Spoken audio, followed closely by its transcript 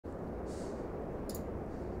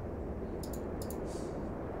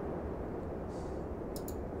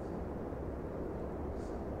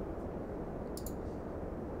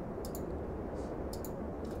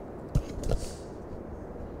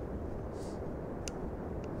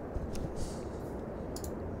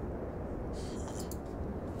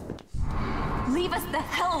leave us the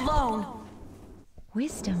hell alone!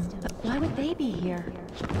 Wisdom? But why would they be here?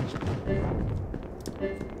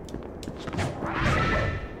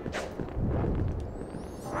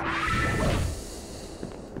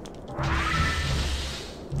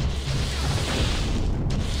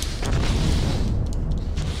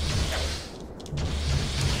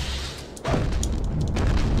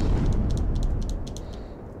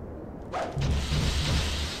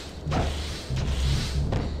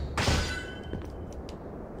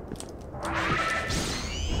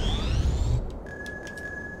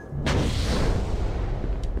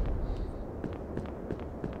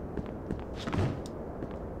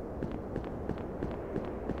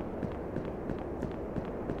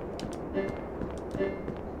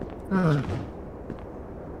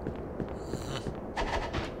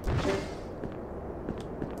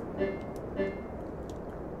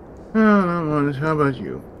 How about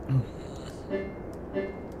you?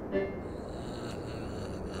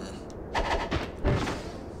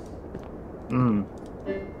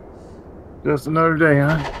 Just another day,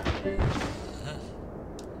 huh?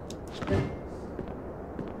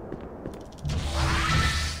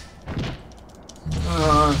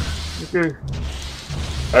 Okay.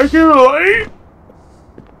 I can wait.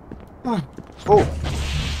 Oh.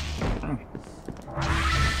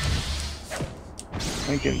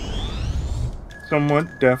 I can somewhat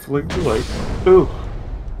definitely relate. Ooh.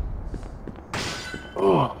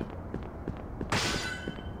 Oh.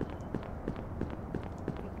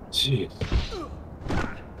 Jeez.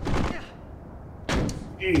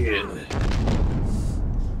 Yeah.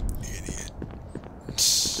 Idiot.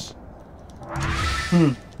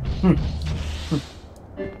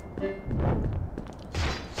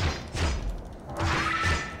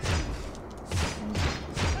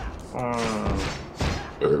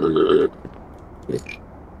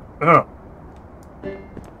 Oh. 8.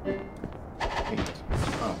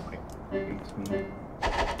 Oh, wait. 18.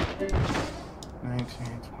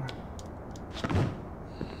 19. 20.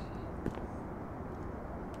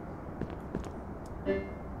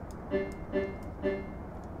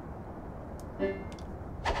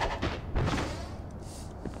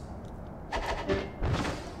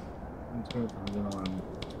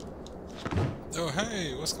 Oh,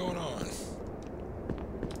 hey, what's going on?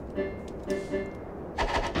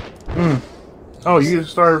 Oh, you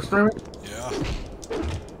just started streaming? Yeah.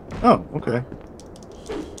 Oh, okay.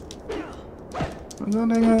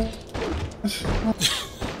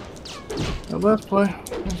 Let's play.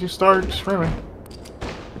 As you started streaming.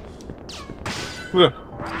 Yeah.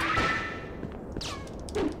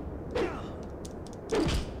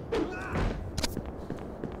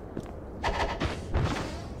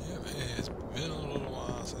 It's been a little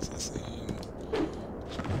while since I've seen you,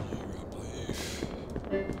 I believe.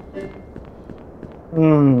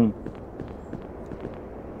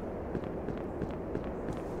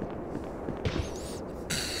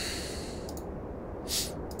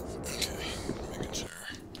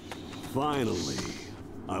 Finally,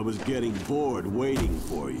 I was getting bored waiting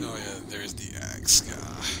for you. Oh yeah, there's the axe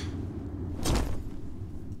guy.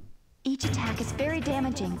 Each attack is very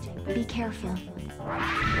damaging. Be careful.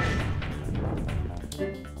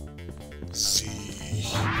 See.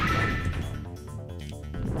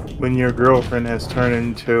 When your girlfriend has turned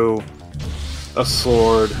into a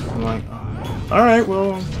sword, I'm like, oh. Alright,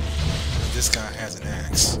 well. This guy has an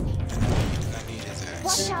axe. And I need his axe.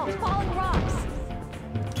 Watch out, falling rocks!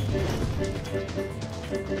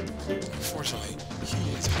 Unfortunately, he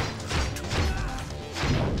is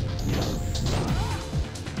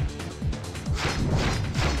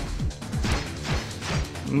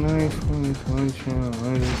Nice,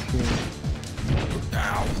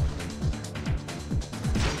 Ow.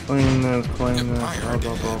 Claim this, claim Why are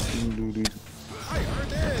this. Why are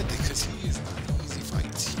dead? Because he is not easy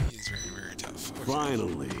fights. He is very, very tough. Okay.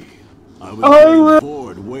 Finally, I was getting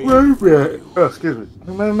bored waiting for you. Oh, excuse me.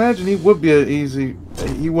 I imagine he would be easy.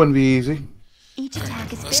 He wouldn't be easy. Each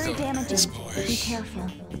attack is very damaging. Be careful.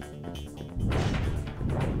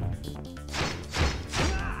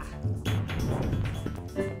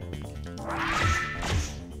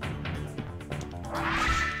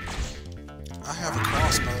 I have a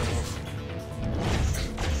crossbow.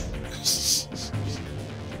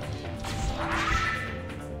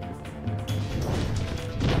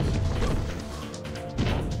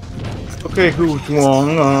 Okay, who's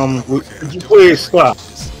wrong? Would you please stop?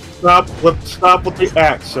 Stop with the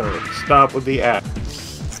axe, sir. Stop with the axe.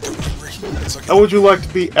 How would you like to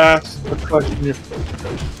be asked a question?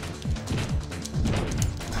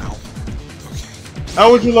 Ow. Okay.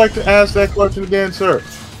 How would you like to ask that question again, sir?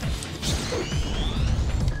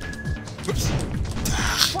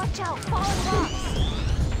 Watch out, falling rocks!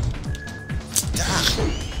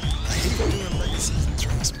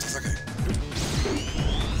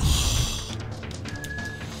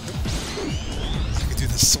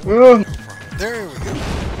 a sword. No problem. There we go.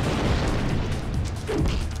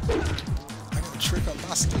 I got a trick up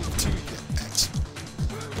my sleeve too, you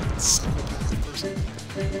psychopath person.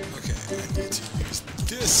 Okay, I need to use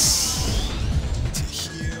this to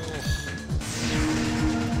heal.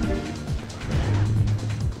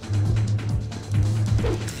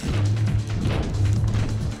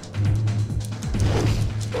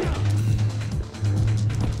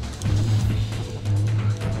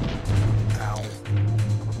 Ow.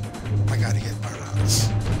 I gotta hit my rocks.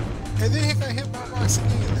 And then if I hit my rocks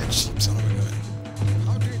again, that cheap son of a gun.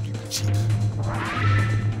 How dare you be cheap?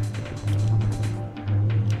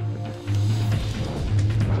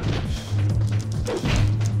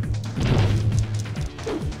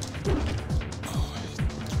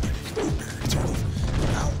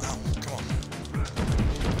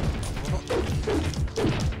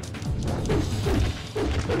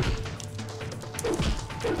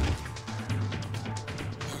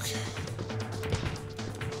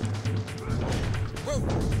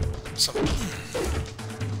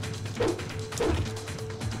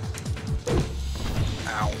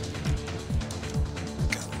 Ow.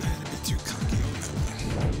 Got a little bit too cocky on that one.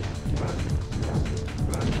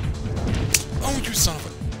 Oh, you son of a...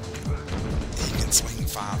 He can swing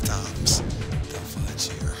 5 times. The fudge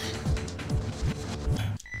here.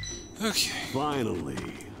 Okay.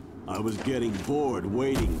 Finally. I was getting bored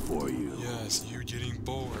waiting for you. Yes, you're getting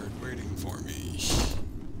bored waiting for me.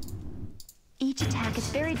 Each attack is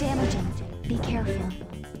very damaging. Be careful.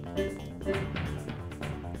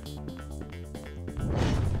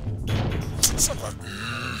 Somewhat.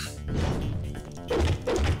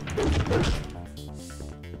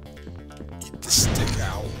 Eat the stick,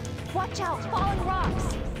 ow. Watch out, falling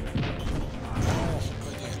rocks. Ow,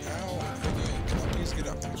 again, ow, again. Come on, please get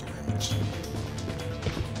up. Thank you very much.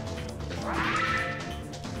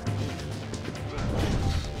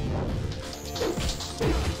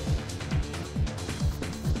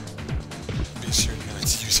 Be sure not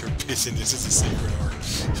to use her business as a secret art.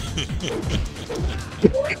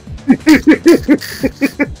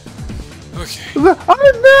 Okay.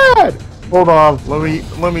 I'm mad! Hold on, let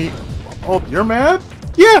me... Oh, you're mad?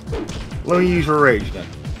 Yeah! Let me use your rage then.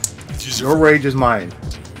 Your rage is mine.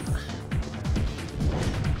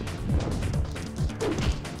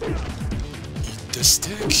 Eat the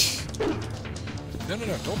stick. No,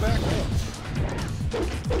 don't back up.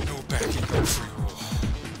 No backing up for you.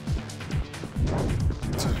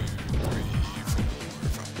 2, 3, 4,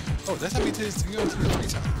 5. Oh, that's how we did it to go through 3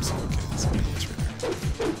 times. Okay, that's what it is right there.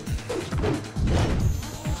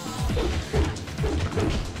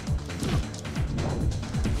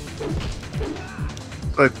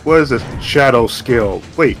 Like, what is this? Shadow skill.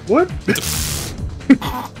 Wait, what?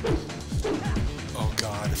 Oh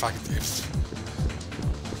god, if I could...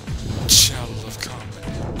 Shadow of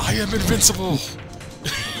combat. I am invincible!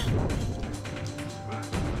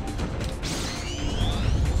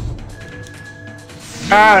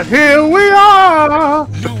 And here we are!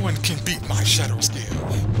 No one can beat my shadow skill.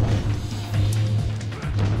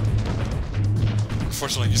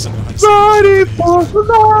 Unfortunately, you still know how to say Ready it, for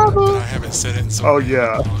survival! but I haven't said it in so Oh, long.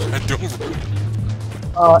 yeah. I don't...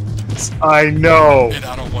 I know. And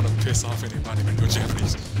I don't want to piss off anybody who knows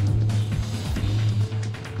Japanese.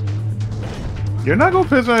 You're not gonna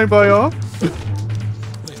piss anybody off.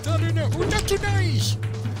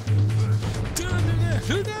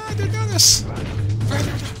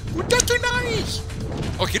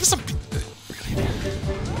 Okay, there's some... Really?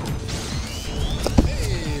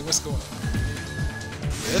 Hey, what's going on?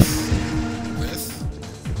 With?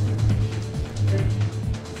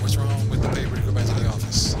 What's wrong with the paper to go back to the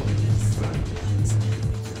office?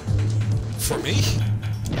 For me?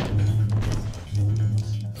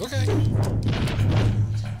 Okay.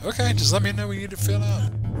 Okay, just let me know when you need to fill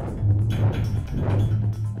out.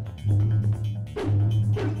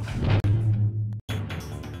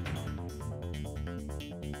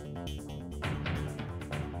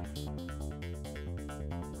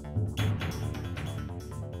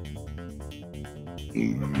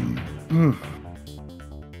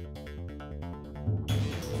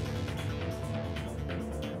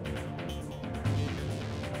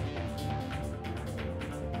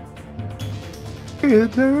 A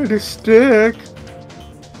dirty stick.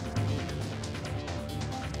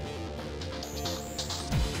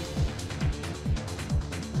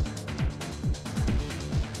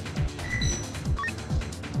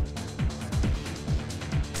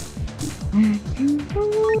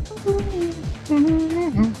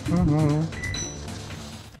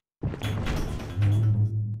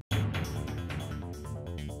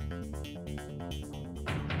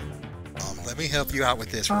 Let me help you out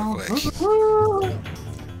with this real quick.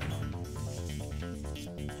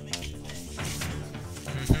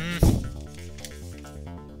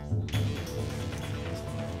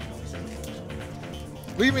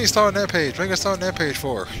 What do you mean start on that page? What are you gonna start on that page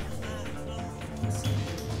for?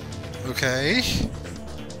 Okay.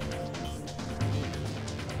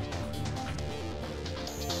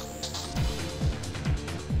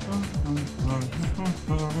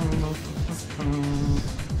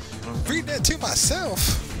 Read that to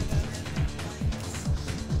myself.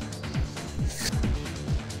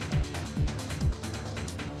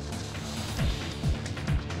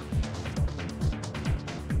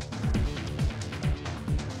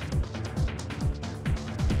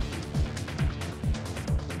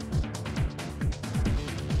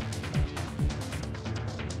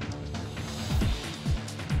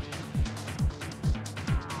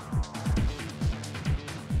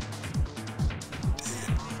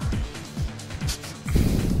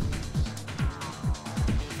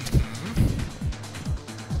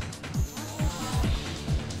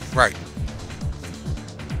 Right.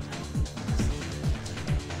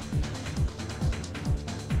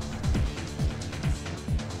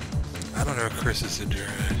 I don't know if Chris is enduring.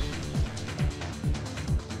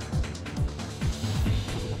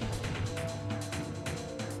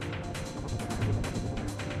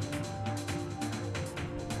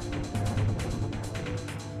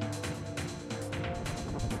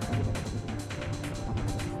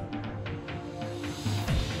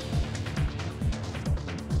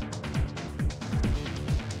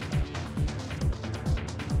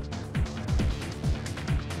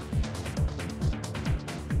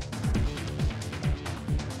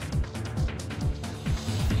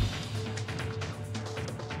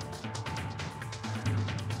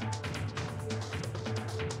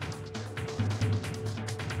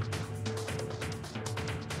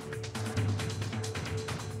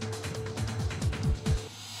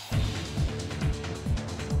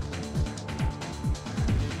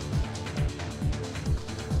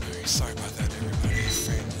 Sorry about that, everybody.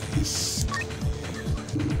 Families.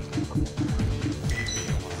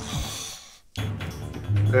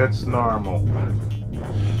 That's normal.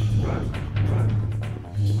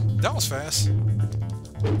 That was fast.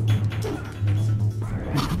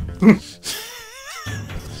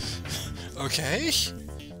 Okay.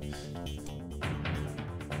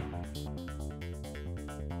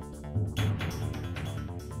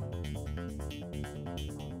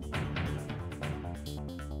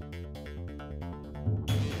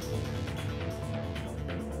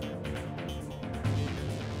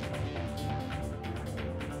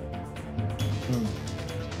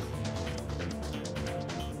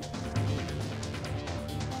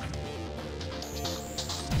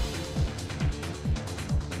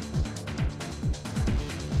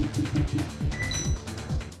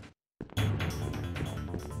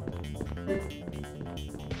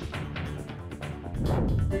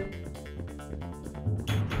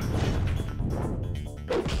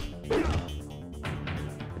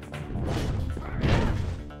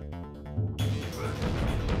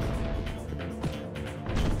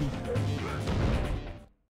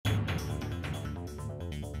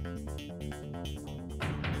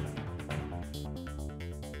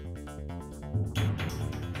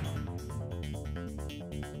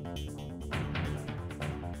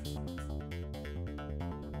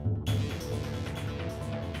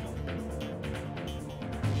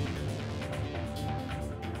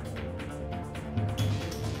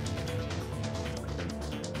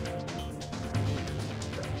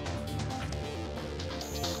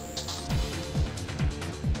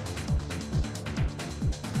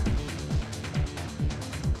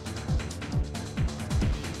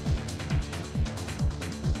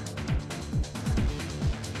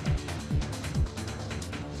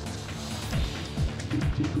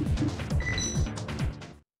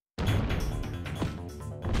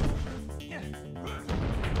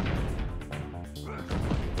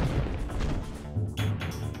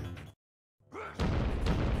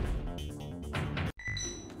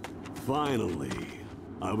 Finally,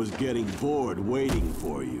 I was getting bored waiting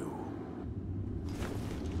for you.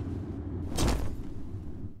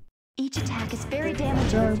 Each attack is very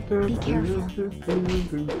damaging. Be careful.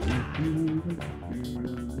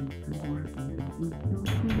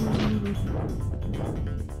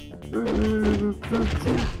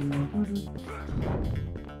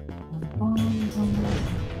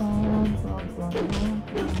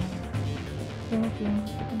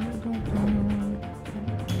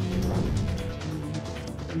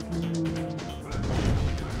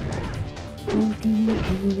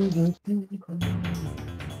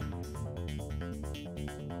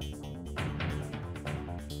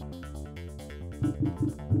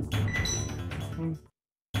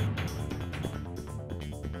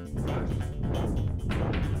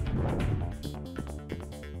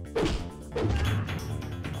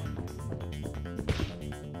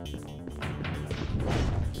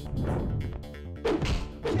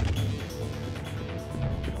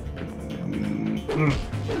 Watch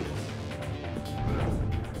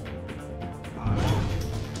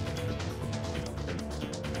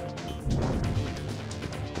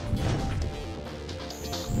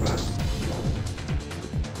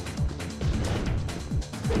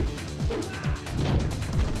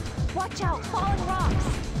out, falling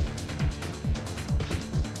rocks!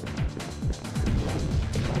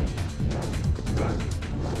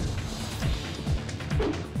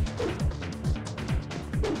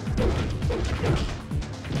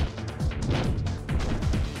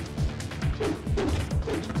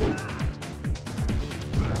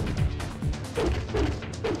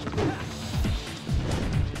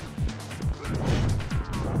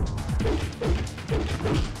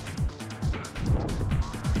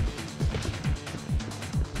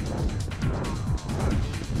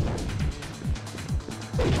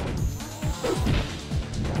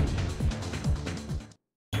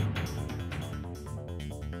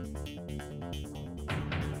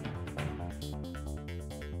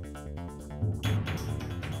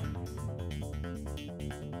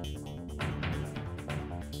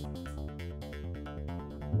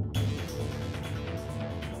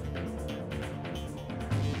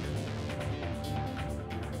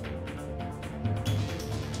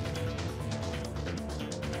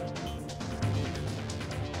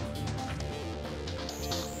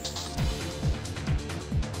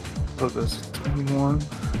 Oh, this is 21.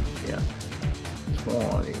 Yeah.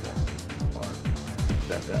 21. Put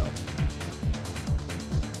that down.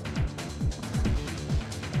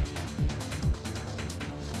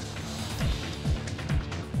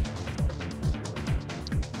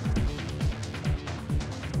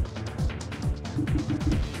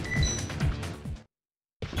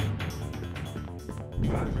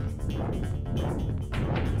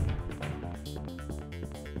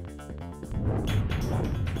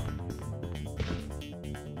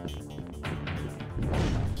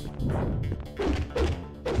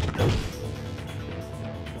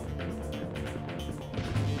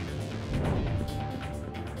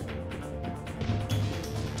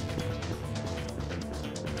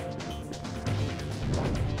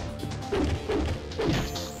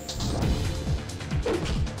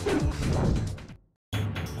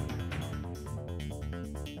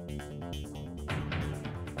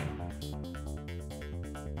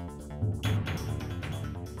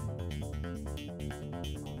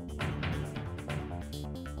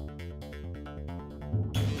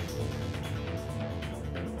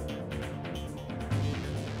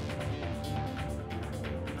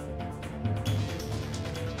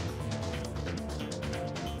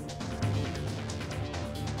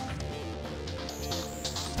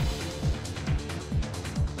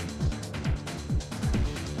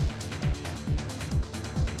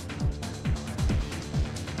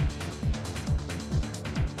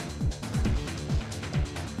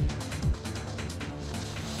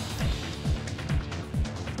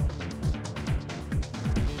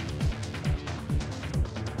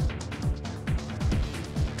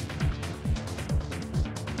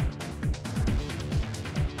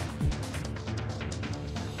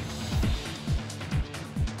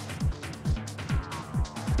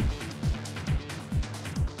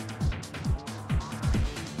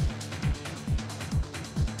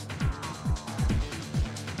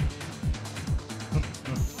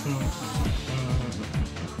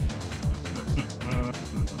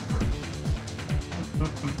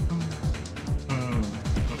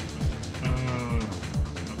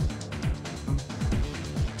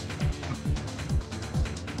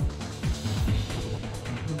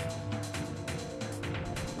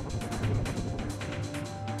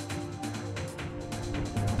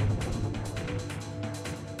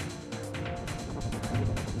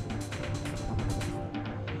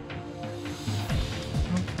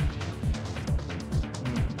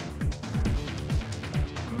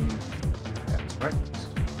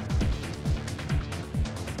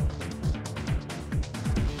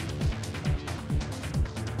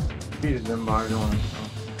 Beat them by doing so.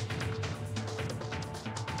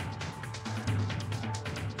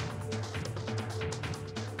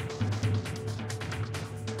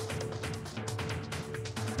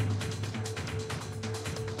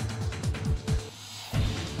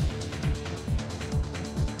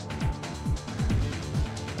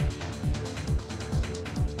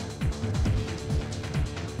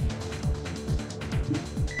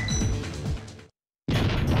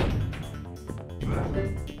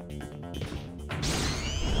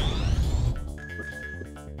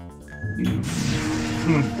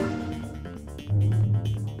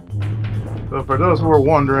 So for those who are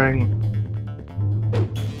wondering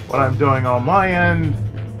what I'm doing on my end,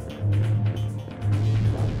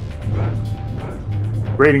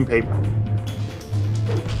 grading paper.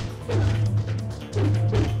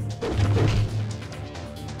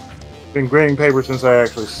 Been grading paper since I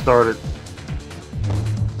actually started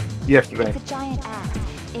yesterday. It's a giant axe.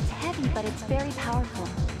 It's heavy, but it's very powerful.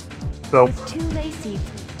 So, With 2 lay seeds,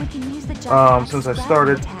 we can use the giant since I axe's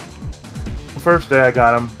started, attack. the first day I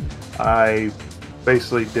got them, I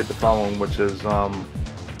basically did the following, which is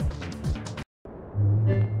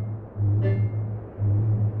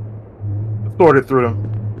sorted through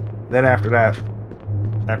them. Then after that,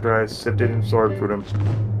 after I sifted and sorted through them,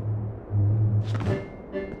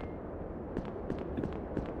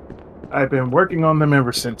 I've been working on them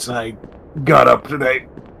ever since I got up today.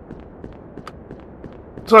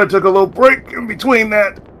 So I took a little break in between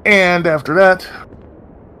that, and after that,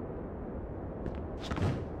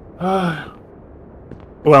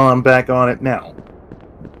 well, I'm back on it now.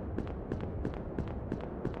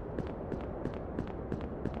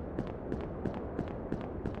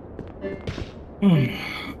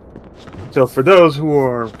 So for those who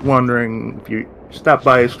are wondering, if you stop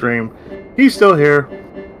by his stream, he's still here.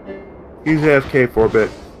 He's AFK for a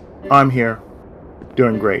bit. I'm here,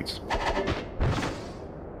 doing grades.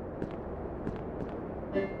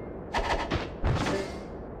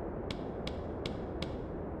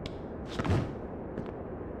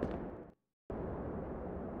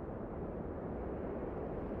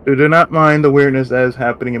 So do not mind the weirdness that is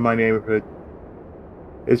happening in my neighborhood.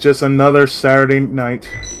 It's just another Saturday night,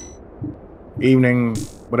 evening,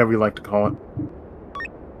 whatever you like to call it.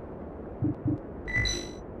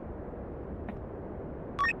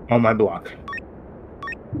 On my block.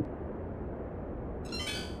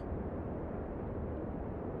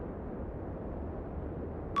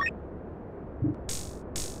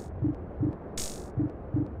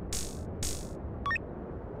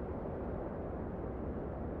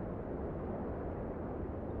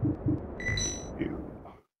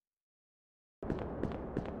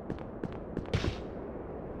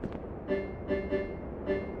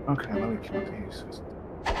 Okay, let me count these.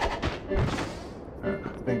 I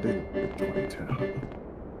think they're 22.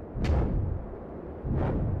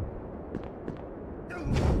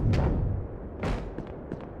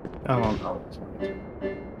 Oh, no, it's 22.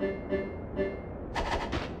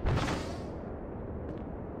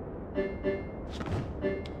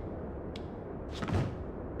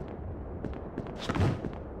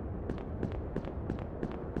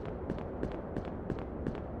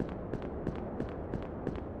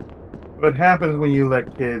 What happens when you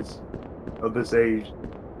let kids of this age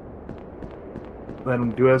let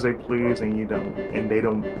them do as they please, and you don't, and they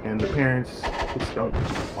don't, and the parents just don't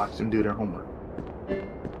watch them do their homework?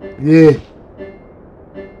 Yeah.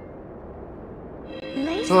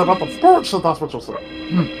 So about the first, so that's what you'll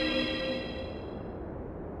say.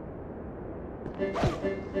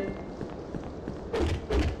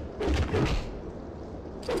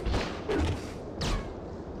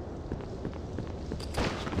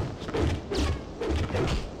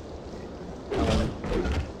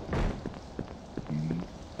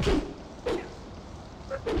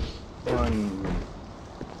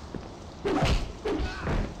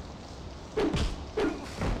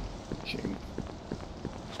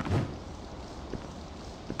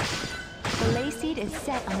 Is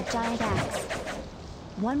set on the giant axe.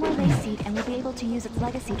 One more lay seed and we'll be able to use its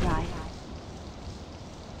legacy drive.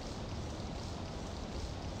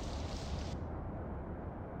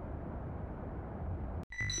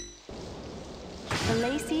 The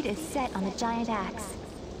lay seed is set on the giant axe.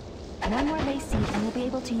 One more lay seed and we'll be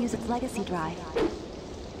able to use its legacy drive.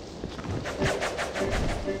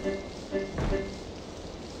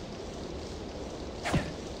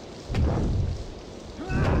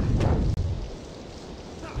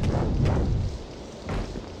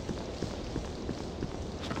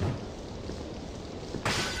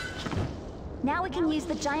 Now we can use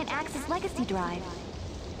the giant axe's legacy drive.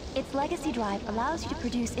 Its legacy drive allows you to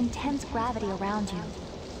produce intense gravity around you.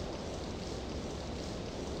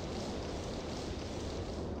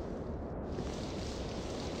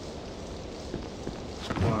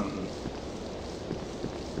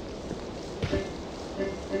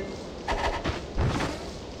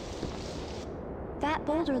 That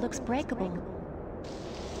boulder looks breakable.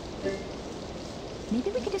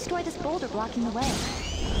 Maybe we can destroy this boulder blocking the way.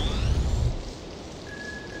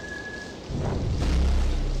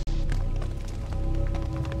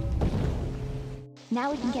 Now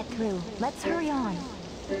we can get through. Let's hurry on.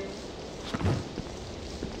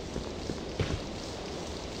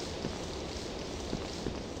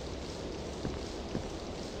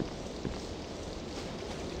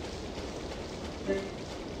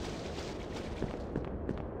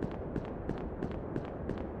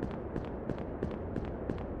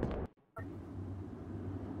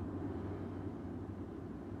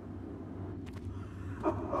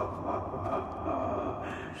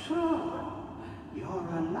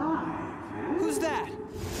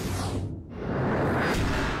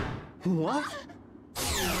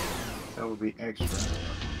 That would be extra.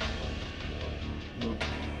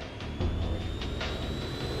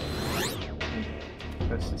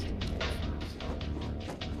 That's just.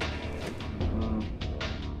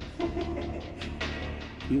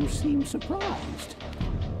 You seem surprised.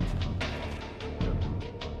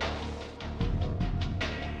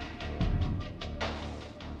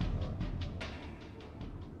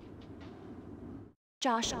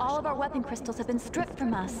 Josh, all of our weapon crystals have been stripped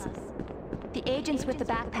from us. The agents with the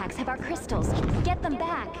backpacks have our crystals. Get them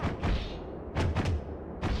back!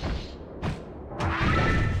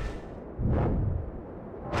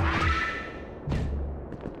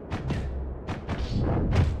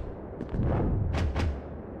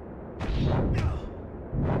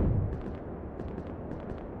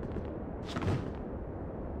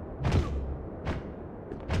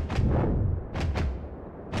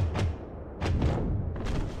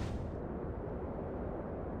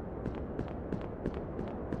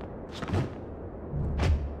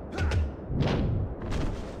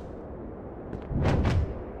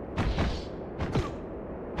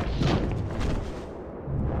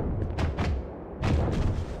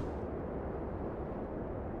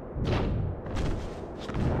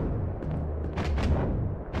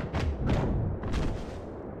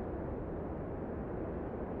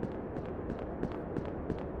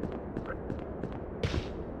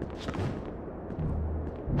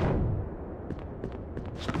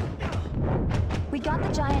 We got the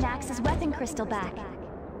giant axe's weapon crystal back.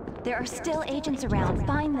 There are still agents around.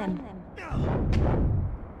 Find them.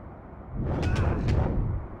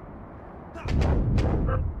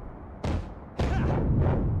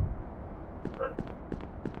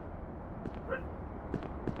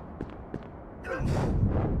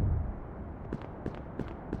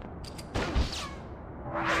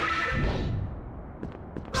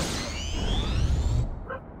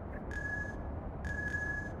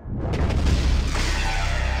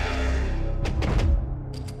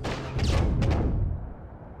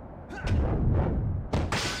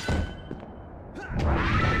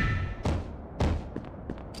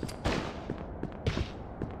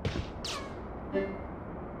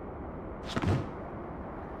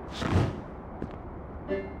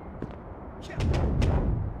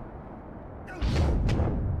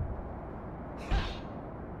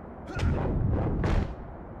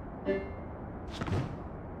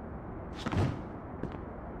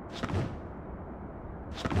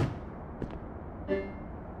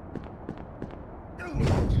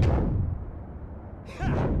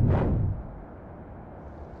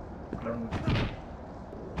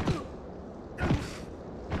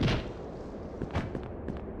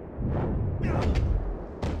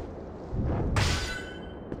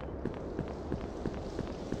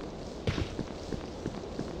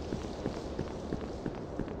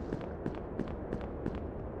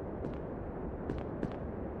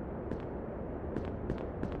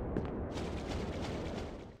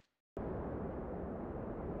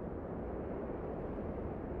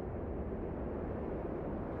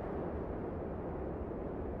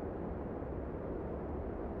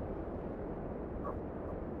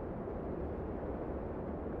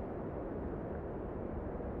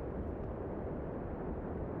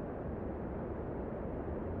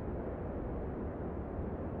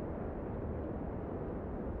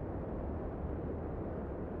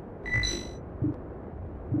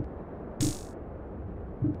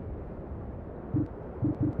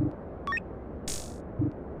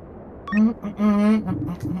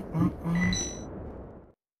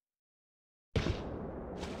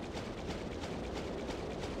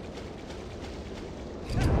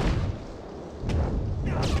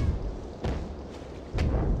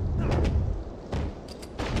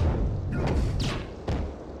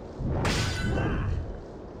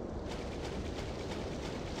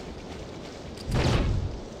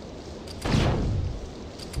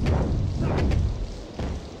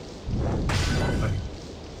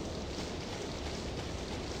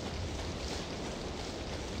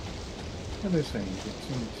 What are they saying? It's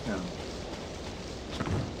in town.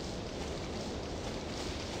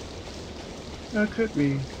 That could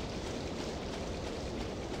be.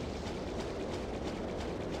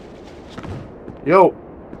 Yo.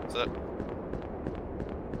 What's up?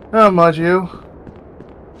 Not much, you.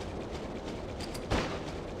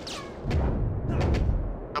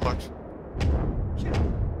 How much?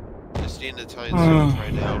 Just eating Italian soup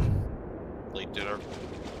right now. Late dinner.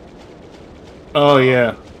 Oh,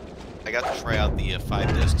 yeah. I got to try out the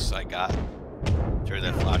 5 discs I got during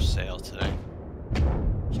that flash sale today.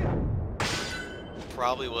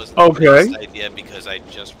 Probably wasn't the best idea because I've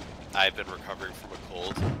been recovering from a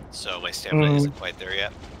cold, so my stamina isn't quite there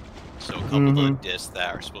yet. So a couple of the discs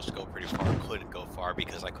that are supposed to go pretty far couldn't go far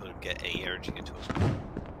because I couldn't get any energy into them.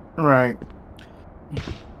 Right.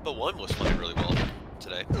 But one was flying really well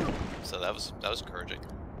today, so that was encouraging.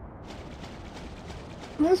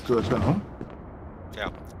 That's good though. Yeah.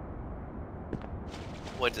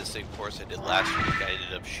 Went to the same course I did last week. I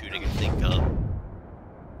ended up shooting, I think,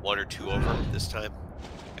 1 or 2 over this time.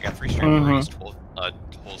 I got 3 straight birdies, 12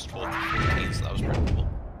 holes 12 to 14, so that was pretty cool.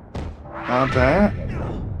 Not bad.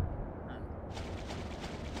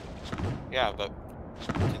 Yeah, but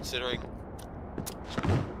considering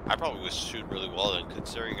I probably was shooting really well, and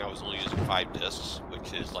considering I was only using 5 discs,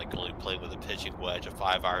 which is like only playing with a pitching wedge, a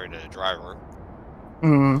 5-iron, and a driver.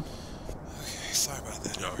 Mm. Okay, sorry about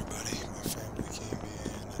that, everybody. My family came in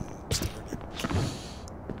and started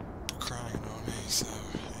crying on me, so I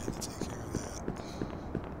had to take care of that.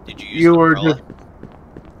 Did you use an umbrella?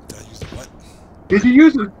 Did I use the what? Did you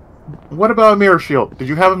use it? What about a mirror shield? Did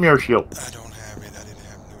you have a mirror shield? I don't have it. I didn't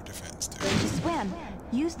have no defense, dude. To swim,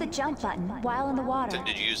 use the jump button while in the water. Then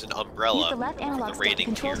did you use an umbrella? Use the left analog stick to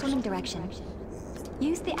control swimming direction.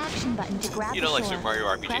 Use the action button to grab the like shore. Super Mario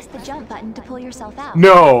RPG. Press the jump button to pull yourself out.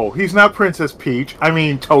 No, he's not Princess Peach. I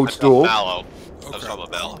mean Toadstool. Mallow. I was talking about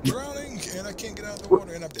Mallow. I'm drowning, and I can't get out of the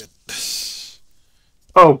water, and I'm dead.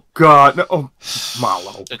 Oh God, no, oh,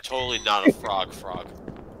 Mallow. They're totally not a frog.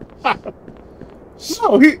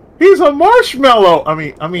 No, he's a marshmallow. I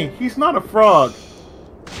mean, he's not a frog.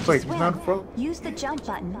 Wait, he's not a frog? Use the jump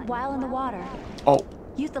button while in the water. Oh.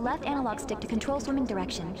 Use the left analog stick to control swimming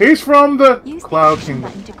direction. He's from the Use Cloud the action Kingdom.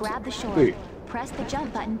 button to grab the shore. Wait. Press the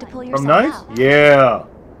jump button to pull yourself From Nice? out. Yeah.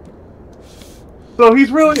 So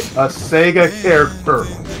he's really a Sega character.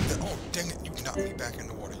 Oh, dang it. You knocked me back in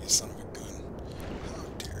the water, you son of a gun. How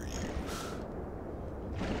dare you.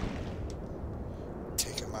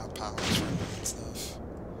 Taking my powers from me and stuff.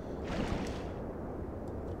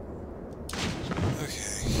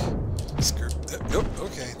 Okay. Screw. Nope.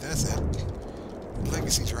 Okay, that's it.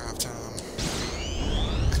 Legacy drive time.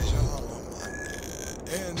 Cause y'all on my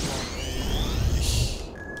and on me.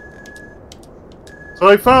 So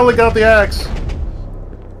he finally got the axe.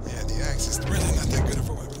 Yeah, the axe is really not that good of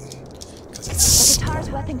a weapon. Cause it's The guitar's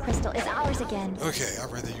weapon crystal is ours again. okay,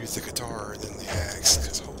 I'd rather use the guitar than the axe,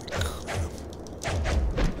 cause holy crap.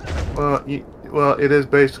 Well, it is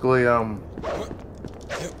basically What?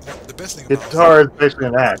 Yep, the best thing about guitar is basically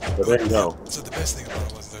an axe. But there you go. So the best thing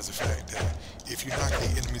about it was there's the fact that if you knock the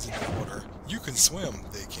enemies in the water, you can swim,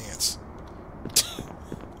 they can't.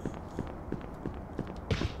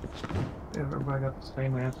 Yeah, everybody got the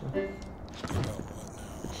same answer. About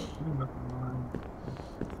what now?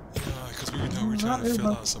 Yeah, because we were trying to fill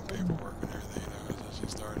out some paperwork and everything, you know, so she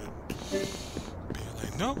started being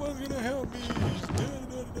like, no one's gonna help me, da,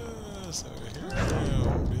 da, da. So here I am,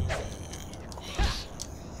 being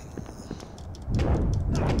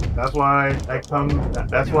That's why I come.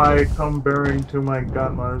 That's why I come bearing to my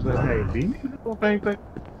godmother and say, "Hey, do you need help with anything?"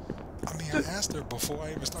 I mean, I asked her before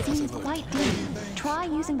I even started. I Seems said, look, quite do you need deep. anything? Try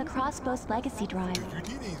using the Crossbow's legacy drive. Do you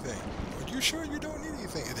need anything? Are you sure you don't need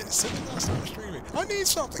anything? And then as soon as I started streaming, I need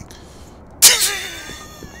something.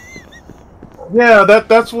 Yeah,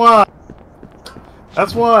 that's why.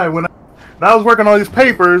 That's why when I was working on these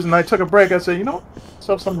papers and I took a break, I said, you know,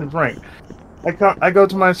 myself something to drink. I go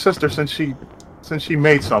to my sister since she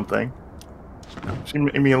made something. She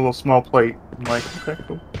made me a little small plate. I'm like, okay,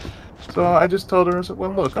 cool. So I just told her, I said,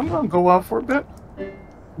 well, look, I'm gonna go out for a bit.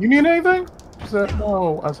 You need anything? She said,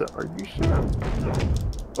 no. I said, are you sure?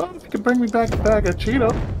 Well, if you could bring me back a bag of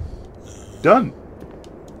Cheeto, done.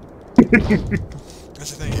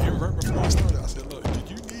 That's the thing. You remember before I started, I said, look, do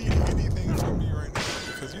you need anything from me right now?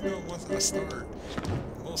 Because you know, once I start,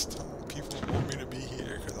 most time people want me to be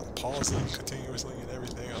here because I'm pausing continuously and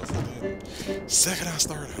everything else. And then, second I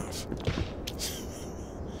start off.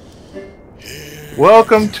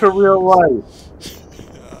 Welcome to real life. Yeah,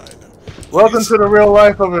 I know. Welcome to the real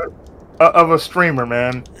life of a streamer,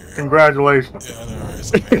 man. Yeah. Congratulations. Yeah, I know.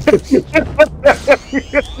 It's amazing.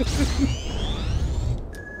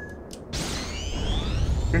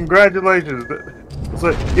 Congratulations. It's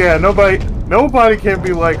like, yeah, nobody can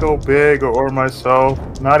be like big or myself.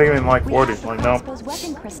 Not even like 40. Like, no. Crossbow's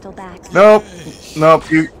weapon crystal back. Nope.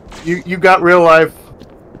 You got real life.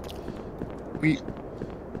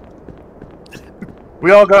 We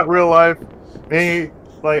all got real life. Me,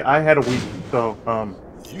 like, I had a week, so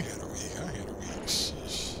You had a week. I had a week.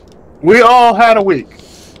 Sheesh. we all had a week.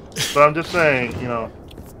 So I'm just saying, you know.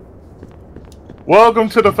 Welcome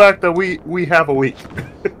to the fact that we have a week.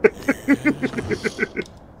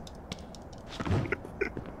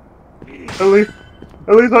 At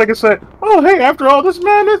least I can say, oh hey, after all this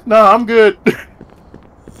madness, nah, I'm good.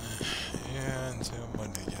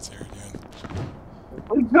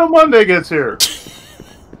 until Monday gets here.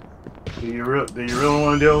 Do you really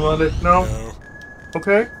want to deal with Monday? No? No.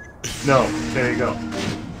 Okay? No. There you go.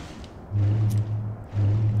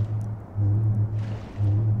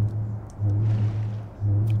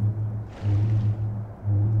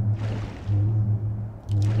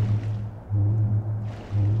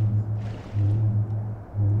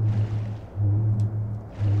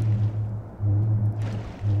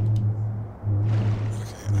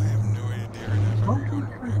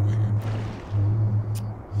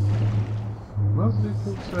 Most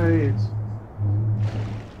people say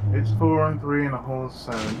it's 4 and 3 and a whole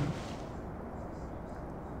 7.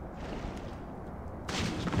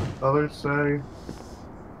 Others say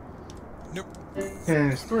Nope.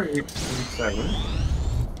 10 is 3 and 7.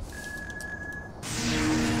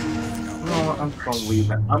 No, I'm gonna leave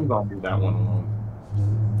that. I'm gonna leave that one alone.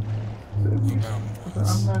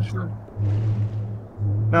 I'm not sure.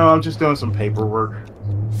 No, I'm just doing some paperwork.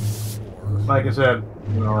 Like I said,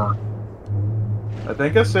 you know, I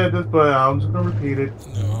think I said this, but I'm just gonna repeat it.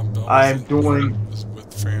 No, I'm doing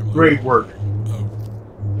with family. great work. Oh.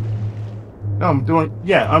 No, I'm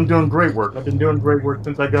doing great work. I've been doing great work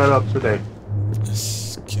since I got up today.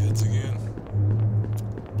 This kids again.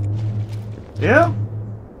 Yeah.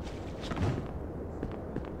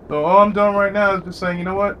 So all I'm doing right now is just saying, you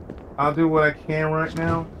know what? I'll do what I can right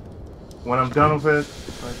now. When I'm done with it,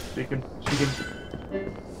 like,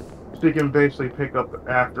 she can basically pick up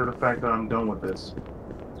after the fact that I'm done with this.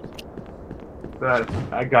 That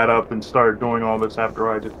I got up and started doing all this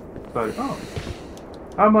after I just decided, oh,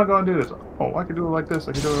 how am I going to do this? Oh, I can do it like this,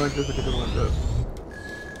 I can do it like this, I can do it like this.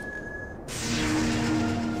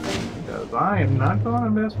 Because I am not going to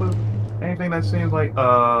mess with anything that seems like,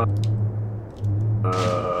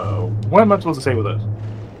 what am I supposed to say with this?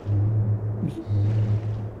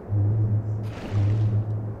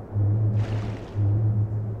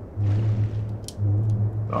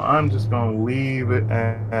 So I'm just going to leave it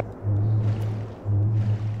at...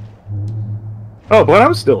 Oh, but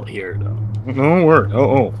I'm still here, though. Don't worry.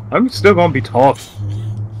 Oh, I'm still going to be talking.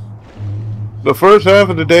 The first half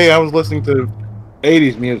of the day, I was listening to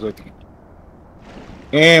 80s music.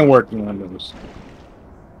 And working on those.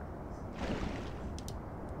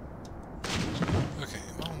 Okay.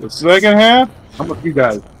 The second half, I'm with you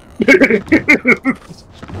guys. The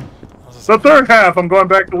third half, I'm going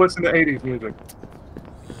back to listen to 80s music.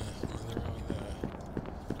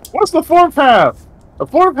 What's the fourth half? The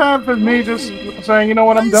fourth half is me just saying, you know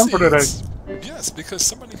what, I'm done for today. Yes, because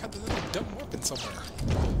somebody had the little dumb weapon somewhere.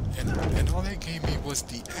 And all they gave me was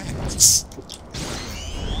the axe.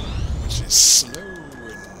 Which is slow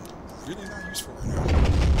and really not useful right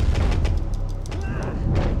now.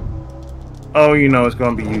 Oh, you know it's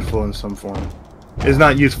going to be useful in some form. It's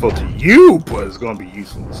not useful to you, but it's going to be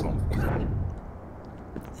useful in some form. Yeah,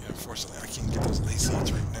 unfortunately, I can't get those lace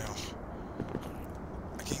seeds right now.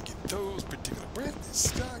 Those particular... Where did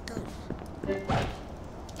this guy go?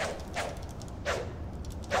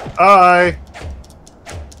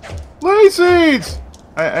 Lace seeds!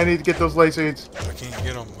 I need to get those lace seeds. I can't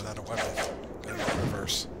get them without a weapon. Gotta go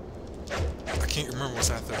reverse. I can't remember what's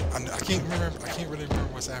after. I can't really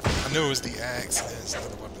remember what's after. I know it was the axe and there's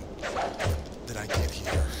another weapon that I get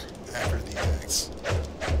here after the axe.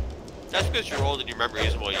 That's because you're older and your memory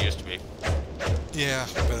isn't what it used to be. Yeah,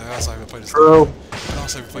 but I also haven't played this True. game. I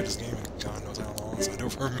also haven't played this game in God knows how long, so I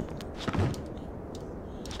don't remember.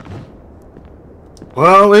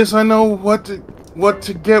 Well, at least I know what to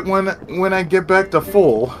get when I get back to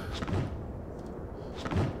full.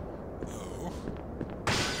 Oh.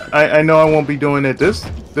 I know I won't be doing it this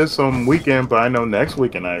weekend, but I know next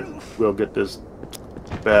weekend I will get this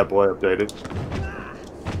bad boy updated.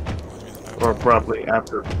 Or probably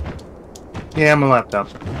after. Yeah, my laptop.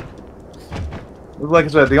 Like I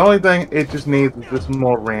said, the only thing it just needs is just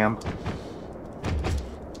more RAM.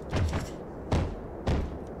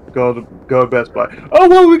 Go to Best Buy. Oh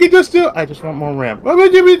well, we can just do. I just want more RAM. Look, I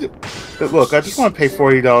just want to pay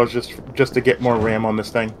 $40 just to get more RAM on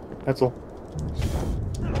this thing. That's all.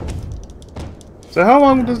 So how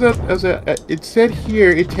long does that? It said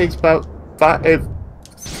here it takes about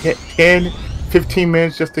 10, 15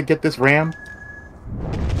 minutes just to get this RAM.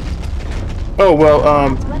 Oh well,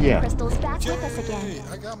 yeah. Crystal's back with us again. Yay,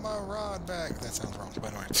 I got my rod back. That sounds wrong, by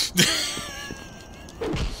the way.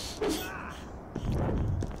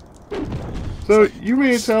 So you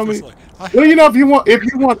mean to tell me? Well, you know, if you want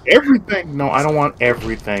everything, no, I don't want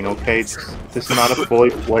everything. Okay, this is not a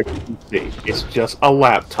fully fledged PC. It's just a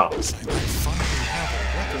laptop. It's like I finally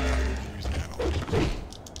have a weapon I can use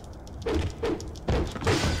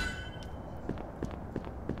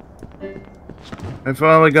now. I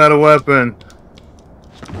finally got a weapon.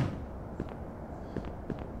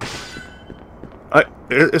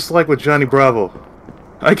 It's like with Johnny Bravo.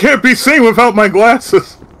 I can't be seen without my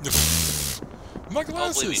glasses. My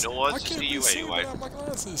glasses. No one wants I to can't see be you seen anyway. without my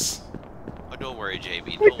glasses. Oh, don't worry,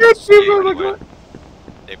 JB. I No one can't wants to see see you without my anyway. glasses.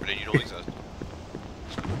 They pretend you don't exist.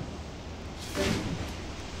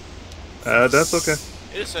 That's okay.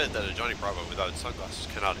 It is said that a Johnny Bravo without sunglasses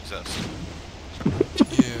cannot exist.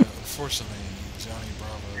 Yeah, unfortunately, Johnny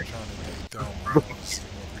Bravo trying to date Thelma was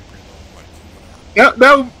more creepy than whatever.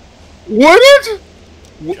 That would it?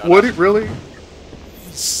 Would it really?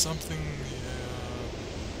 It's something,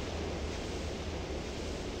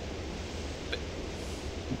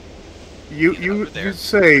 You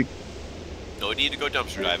say? No need to go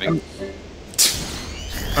dumpster diving.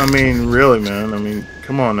 I mean, really, man. I mean,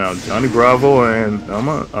 come on now, Johnny Bravo and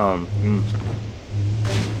Thelma.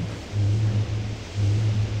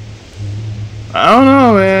 I don't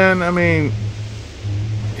know, man. I mean,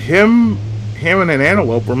 him and an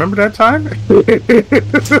antelope. Remember that time? I remember.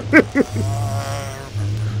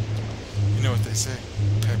 You know what they say?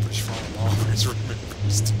 Pepper's falling always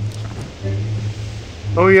remembers.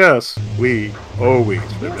 Oh yes, we always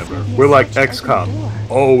remember. We're like XCOM,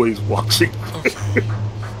 always watching. Okay,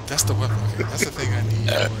 that's the weapon. Okay, that's the thing I need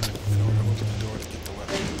in order to open the door to get the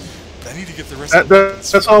weapon. But I need to get the rest of the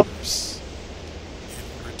weapons that's all. first in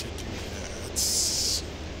order to do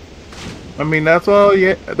that. I mean, that's all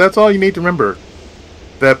you need to remember.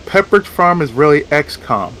 That Pepperidge Farm is really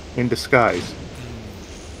XCOM in disguise.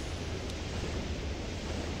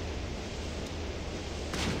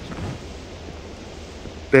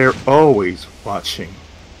 They're always watching.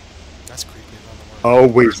 That's creepy.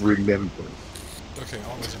 Always remember. Okay,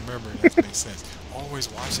 always remembering. That makes sense. Always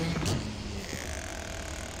watching.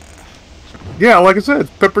 Yeah, like I said,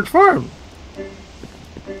 Pepperidge Farm.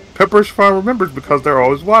 Pepperidge Farm remembers because they're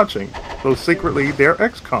always watching. So secretly, they're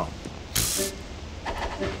XCOM.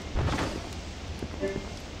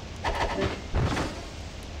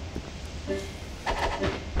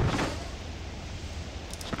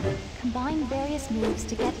 Combine various moves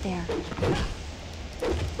to get there.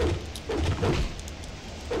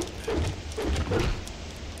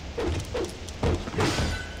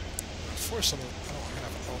 Unfortunately, I don't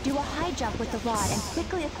have all. Do a high jump with the rod and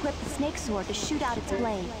quickly equip the snake sword to shoot out its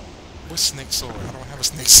blade. What snake sword? I don't have a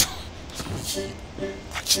snake sword.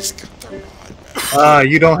 I just got the rod,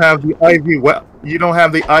 man. You don't have the Ivy. You don't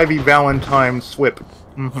have the Ivy Valentine Swip.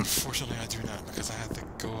 Mm-hmm. Unfortunately, I do not because I had to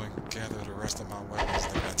go and gather the rest of my weapons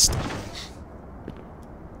that got stolen.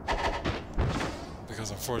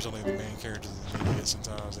 Because unfortunately, the main character is an idiot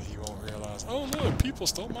sometimes, and he won't realize. Oh look, people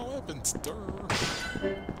stole my weapons. Durr.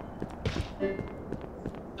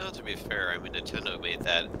 No, to be fair, I mean, Nintendo made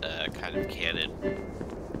that kind of canon,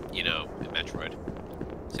 you know, in Metroid.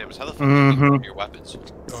 Samus, how the fuck do you get your weapons?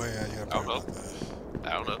 Oh yeah, yeah. I don't know.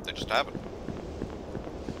 I don't know. They just happen.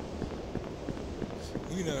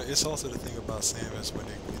 You know, it's also the thing about Samus when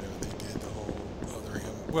they did the whole Other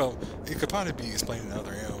M. Well, it could probably be explained in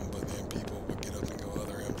Other M, but then people would get up and go,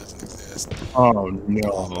 Other M doesn't exist. Oh Blah, no!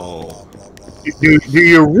 blah, blah, blah, blah. Do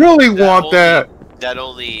you really want that? That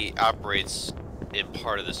only operates in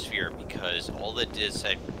part of the sphere because all it did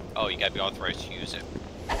said, "Oh, you gotta be authorized to use it."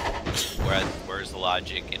 Where's the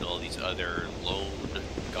logic in all these other lone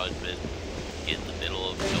gunmen in the middle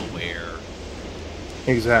of nowhere?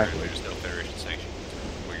 Exactly. There's no Federation sanction,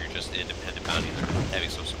 where you're just an independent bounty hunter. That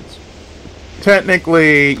makes no sense.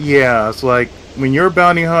 Technically, yeah. It's like when you're a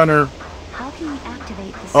bounty hunter, How can we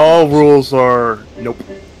activate this? all rules are nope.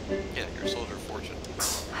 Yeah, you're a soldier of fortune.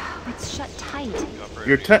 It's shut tight.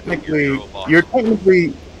 You're technically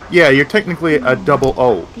a double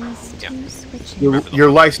O. These two switches. Your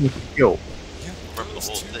license is skill. Yeah, Remember, the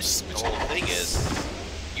whole thing is,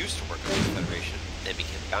 you used to work for the Federation, then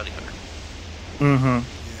became a bounty hunter. Mm-hmm.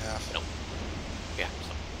 Yeah. Nope. Yeah,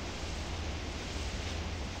 so.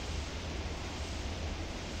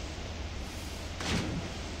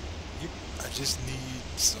 Yep. I just need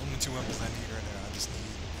so many two weapons I need right now. I just need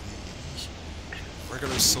the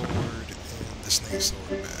regular sword and the snake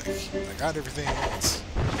sword back. I got everything else.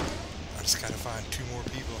 I just gotta find 2 more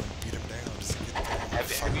people and beat them down just to get there.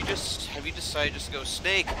 Have you decided just to go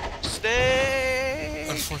snake? Unfortunately,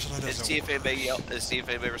 that And doesn't see if work.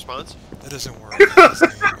 anybody responds? That doesn't work.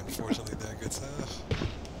 Unfortunately, that gets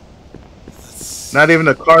Not even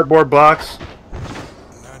a cardboard box.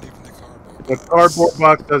 not even the cardboard The box. cardboard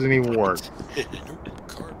box doesn't even work. Nope,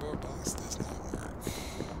 cardboard box does not work.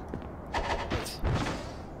 I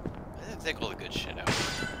didn't take all the good shit out.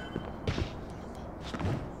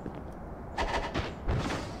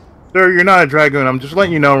 Sir, you're not a dragoon. I'm just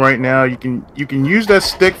letting you know right now. You can use that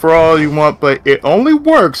stick for all you want, but it only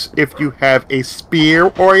works if you have a spear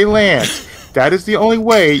or a lance. That is the only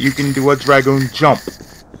way you can do a dragoon jump.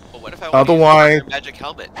 Well, what if I want Otherwise, to use a magic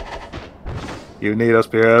helmet? you need a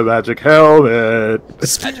spirit magic helmet.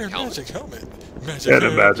 Spirit magic helmet. Get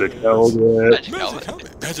a magic helmet. Magic Magic helmet.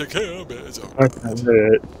 helmet. Magic helmet.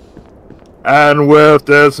 Helmet. And with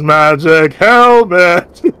this magic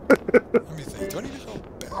helmet. Let me think. Do I need to go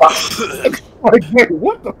back? Like, wait,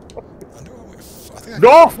 what the fuck? I know I went. I think I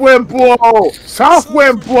North wind blow! South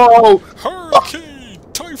wind blow! Hurricane!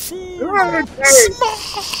 Typhoon! Hurricane!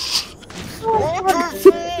 Smash! Oh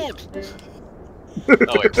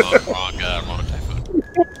wait, wrong typhoon.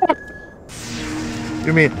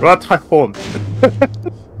 You mean wrong typhoon?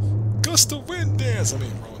 Gust of wind dance! I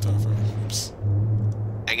mean, wrong typhoon. Oops.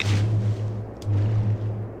 Dang it.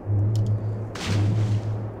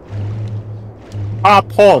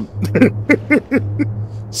 Upon.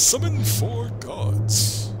 Summon 4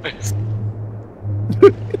 gods.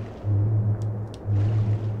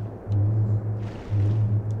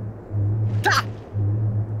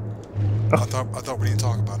 I thought we didn't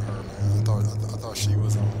talk about her, man. I thought she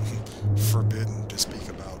was forbidden to speak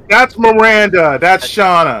about. That's Miranda. That's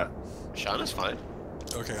Shauna. Shauna's fine.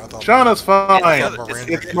 Okay, I thought Shauna's fine.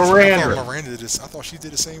 It's Miranda. I thought Miranda did this. I thought she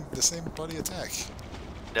did the same bloody attack.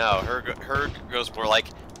 No, her goes more like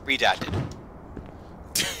redacted.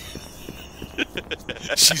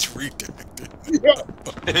 She's redacted.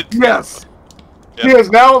 Yes. Yeah. She is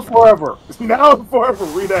now and forever. Now and forever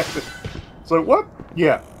redacted. So what?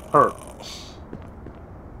 Yeah, her.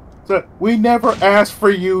 So we never asked for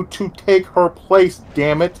you to take her place,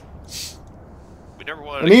 damn it. We never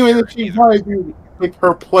wanted And to even hear if she either. wanted you to take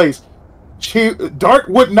her place, Dart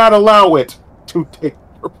would not allow it to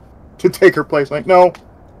take her place. Like, no.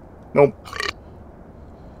 Nope.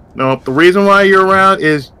 Nope. The reason why you're around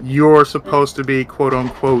is you're supposed to be, quote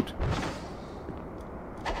unquote,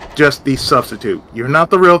 just the substitute. You're not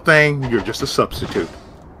the real thing, you're just a substitute.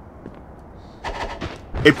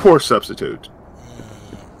 A poor substitute.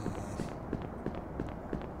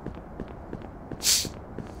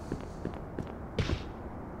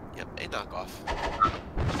 Yep, a knockoff.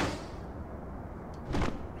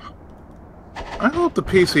 I hope the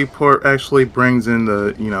PC port actually brings in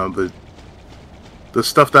the, the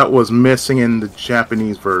stuff that was missing in the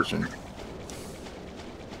Japanese version.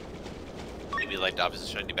 You mean like the opposite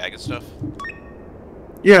shiny bag and stuff?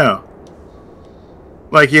 Yeah.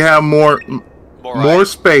 Like you have more items.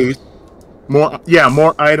 space, more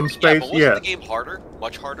item space. Yeah, but wasn't the game harder?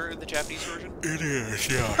 Much harder in the Japanese version? It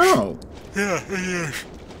is, yeah. Oh, Yeah, it is.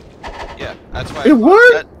 Yeah, that's why. It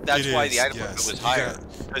was? That's It why is, the item yes. was You higher.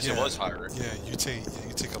 got- Because it was harder. Yeah, you take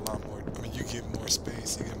a lot more. I mean, you get more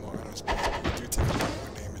space, you get more item space, but you do take a lot more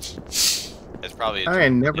damage. It's probably I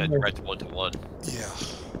never- right to 1-to-1. Yeah,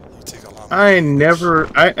 you take a lot. More I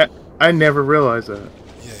damage. never realized that.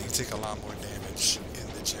 Yeah, you take a lot more damage in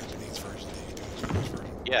the Japanese version than you do in the English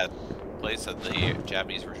version. Yeah, Play said the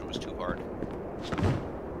Japanese version was too hard.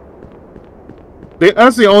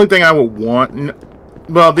 That's the only thing I would want.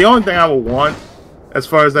 Well, the only thing I would want, as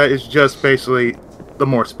far as that, is just basically the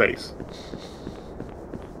more space.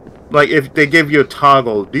 Like, if they give you a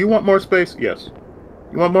toggle, do you want more space? Yes.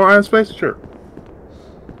 You want more iron space? Sure.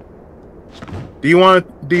 Do you want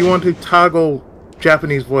to toggle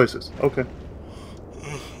Japanese voices? Okay.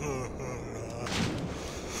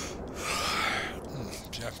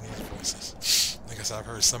 Japanese voices. Like I said, I've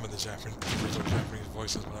heard some of the original Japanese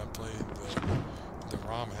voices when I played the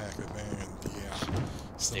ROM hacker, man. Yeah.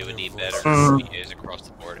 Some They of would their need voices- better VAs across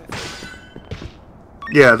the board, I think.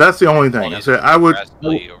 Yeah, that's the only thing. I said I would.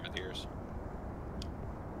 Drastically over the years.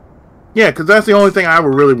 Yeah, because that's the only thing I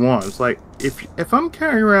would really want. It's like if I'm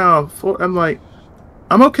carrying around 4, I'm like,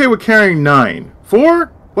 I'm okay with carrying 9. 4?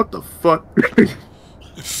 What the fuck?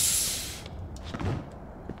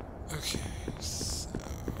 Okay, so...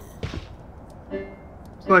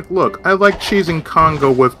 It's like, look, I like cheesing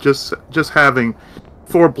Congo with just having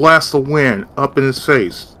 4 blasts of wind up in his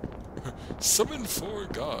face. Summon 4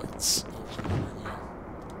 gods.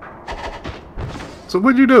 So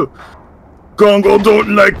what'd you do? Congo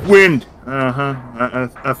don't like wind.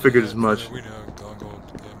 I figured as much. We know Congo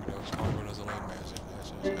doesn't like magic.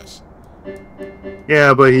 Yes.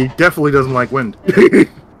 Yeah, but he definitely doesn't like wind.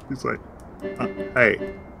 He's like,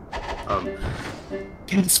 hey,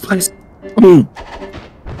 get this place.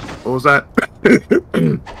 What was that?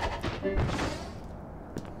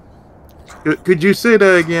 Could you say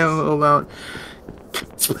that again a little loud? Get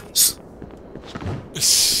this place.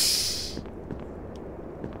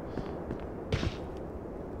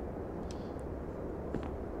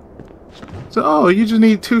 So, oh, you just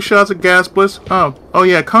need 2 shots of gas bliss. Oh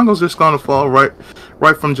yeah, Congo's just gonna fall right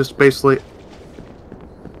from just basically.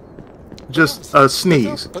 just a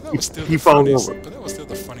sneeze. But that was still He the falls funniest. over. But that was still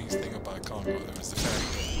the funniest thing about Congo. Though, was the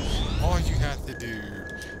fact that all you have to do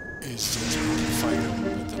is just when you fight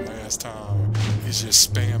him at the last time, is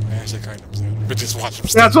just spam magic items at him, but just watch him.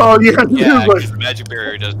 That's all you have to Yeah, do. because the magic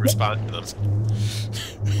barrier doesn't respond to them.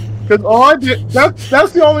 Because all I did,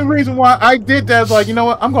 that's the only reason why I did that. Is like, you know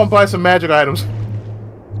what? I'm gonna buy some magic items.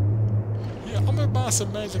 Yeah, I'm gonna buy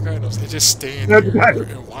some magic items and just stand Magic here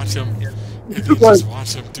items. and watch him, and then Like- just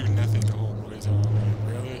watch him do nothing the whole time.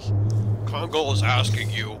 Like, really? Congo is asking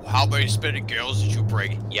you, how many spinning gales did you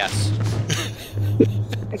bring? Yes.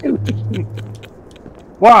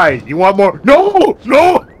 Why? You want more? No!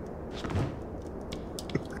 No!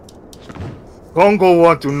 Congo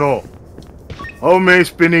want to know. How many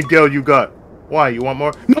spinning gale you got? Why? You want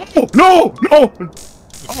more? No! No! No!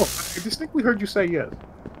 Oh, I distinctly heard you say yes.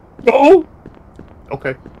 No!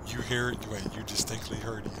 Okay. You you distinctly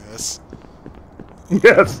heard yes.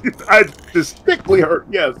 Yes. I distinctly heard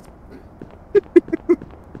yes.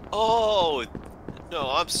 Oh, no,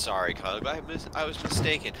 I'm sorry, Congo. I was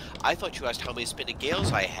mistaken. I thought you asked how many spinning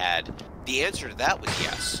gales I had. The answer to that was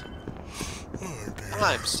yes. Oh, damn.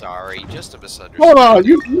 I'm sorry, just a misunderstanding. Hold on.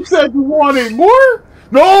 You said you wanted more?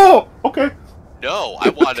 No! Okay. No, I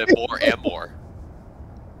wanted more and more.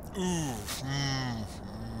 Ooh.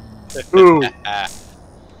 Ooh.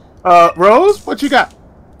 Ah, Rose, what you got?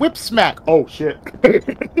 Whip smack. Oh, shit.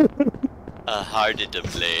 a hardened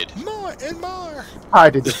blade. More and more.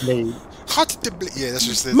 Hard to blade. Hard to blade. Yeah, that's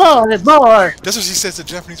what she says. More and more. That's what she says in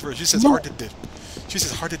Japanese version. She says More. hard to dip. She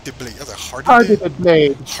says hard to blade. I was like hard Hard to to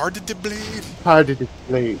blade. Hard to blade. Hard to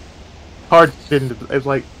blade. Hardened. It's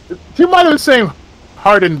like she might have been saying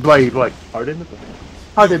hardened blade, like hardened blade.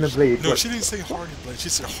 Hardened blade. No, like, she didn't say hard to blade. She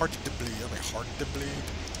said hard to blade. I'm like hard to blade.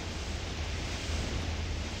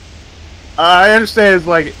 I understand. It's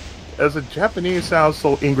like as a Japanese sounds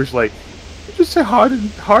so English. Like you just say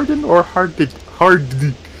hardened, or hardened, like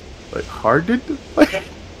hardened. Like Hard to blade.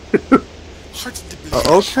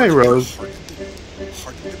 okay, Rose. Hard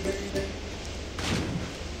to blade.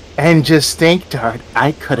 And just think, Dart,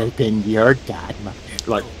 I could have been your godmother.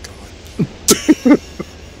 Like. Oh God.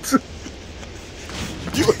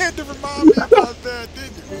 You had to remind me about that,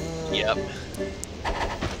 didn't you? Yep.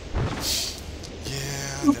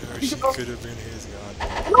 Yeah, no, she could have been his god.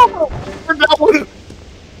 No, that would.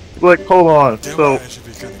 Like, hold on. That So, would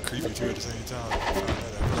actually be kind of creepy too at the same time.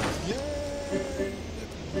 Yay!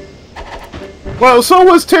 well, so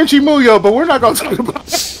was Tenchi Muyo, but we're not gonna talk about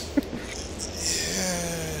it.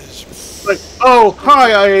 Yes. Like, oh,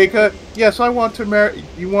 hi, Ayaka. Yes, I want to marry.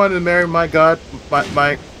 You wanted to marry my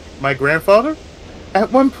my grandfather? At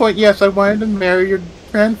one point, yes, I wanted to marry your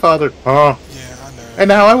grandfather. Oh. Yeah, I know. And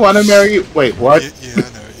now I want to marry you. Wait, what? Yeah, I know.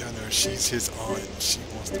 Yeah, I know. She's his aunt. She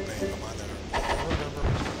wants to bang him. I know. I remember.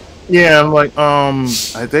 Yeah, I'm like,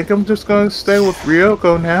 I think I'm just gonna stay with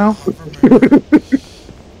Ryoko now. I remember.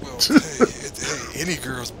 Well, hey, any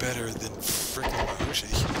girl's better than freaking Mahoshi.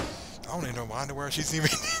 I don't even know my underwear she's even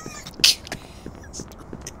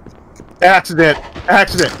Accident,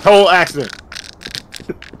 total accident.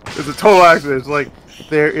 It's a total accident. It's like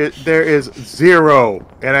there is zero,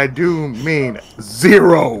 and I do mean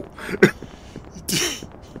zero.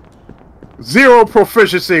 Zero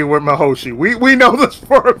proficiency with Mahoshi. We know this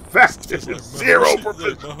for a fact. It's like, Zero Mahoshi,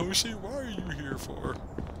 proficiency. like, Mahoshi, why are you here for?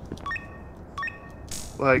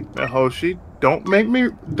 Like Mahoshi, don't make me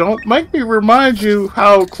remind you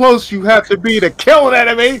how close you have to be to kill an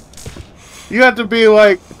enemy. You have to be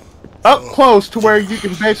like up close to where you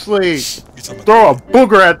can basically throw a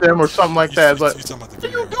booger at them or something like that. It's like, what are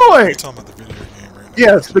you doing? You're talking about the video game right now.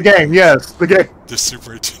 Yes, the game. Yes, the game. The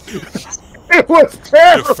Super Nintendo. It was The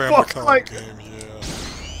terrible. Famicom Like game,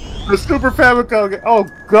 yeah. the Super Famicom game. Oh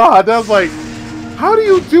God, that was like, how do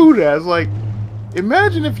you do that? It's like,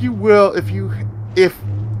 imagine if you will, if you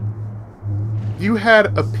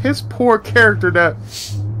had a piss poor character that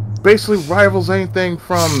basically rivals anything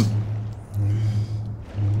from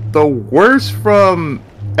the worst from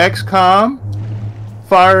XCOM,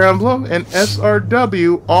 Fire Emblem, and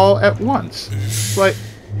SRW all at once. It's like,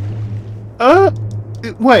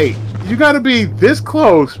 wait, you gotta be this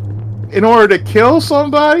close in order to kill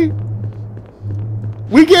somebody?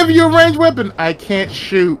 We give you a ranged weapon. I can't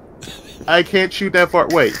shoot that far.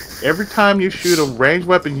 Wait, every time you shoot a ranged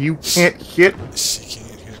weapon, you can't hit. She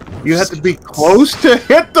can't hit. You have to be close to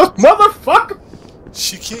hit the motherfucker.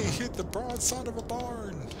 She can't hit the broadside of a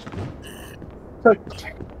barn.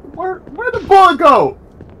 Where'd the bullet go?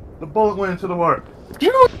 The bullet went into the water.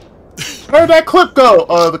 You know, where'd that clip go?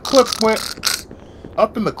 The clip went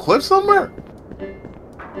up in the cliff somewhere?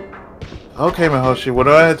 Okay, Mahoshi, what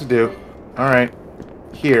do I have to do? Alright.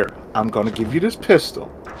 Here. I'm gonna give you this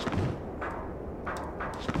pistol.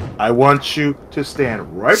 I want you to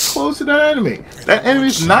stand right close to that enemy. That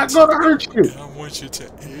enemy's not gonna hurt you. I want you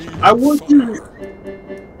to aim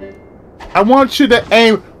I want you to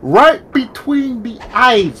aim right between the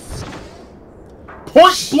eyes.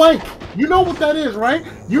 Point blank. You know what that is, right?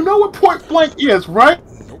 You know what point blank is, right?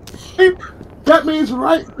 Nope. That means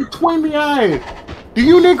right between the eyes. Do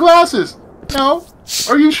you need glasses? No.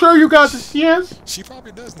 Are you sure you got this? Yes. She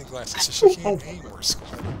probably does need glasses, so she can't aim or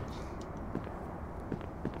squat.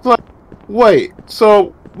 Wait.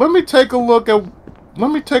 So let me take a look at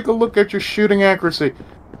your shooting accuracy.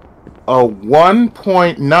 A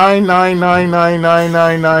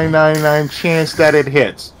 1.999999999 chance that it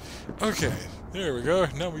hits. Okay, there we go.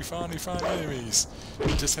 Now we finally find enemies.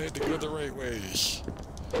 We just had to go the right way.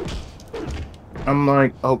 I'm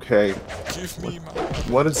like, okay. Give me my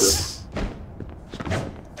What is this?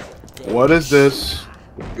 What is this?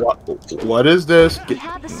 What is this? We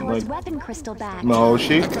have the sword's weapon crystal back.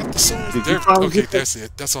 Moshi? I got the sword. Did you There, finally okay, get that? that's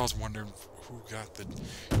it. That's all I was wondering. Who got the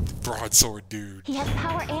broadsword dude? He has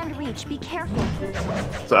power and reach. Be careful.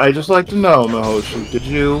 So I just like to know, Mahoshi, did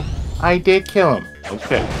you? I did kill him.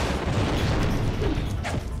 Okay.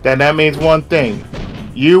 Then that means one thing.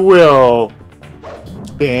 You will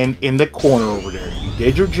stand in the corner over there. You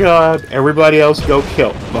did your job. Everybody else go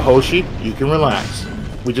kill. Mahoshi, you can relax.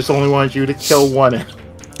 We just only want you to kill one. Okay.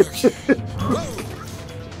 Whoa!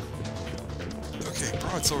 Okay,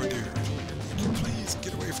 broadsword dude. Please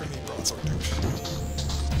get away from me, broadsword dude.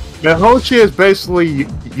 Mahoshi is basically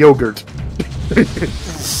yogurt.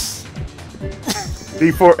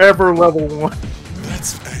 The forever level 1.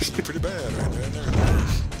 That's actually pretty bad right there.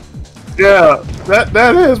 Yeah,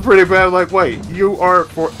 that is pretty bad. Like, wait, you are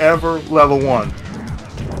forever level 1.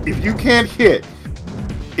 If you can't hit,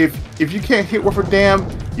 if you can't hit worth a damn,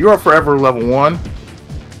 you are forever level 1.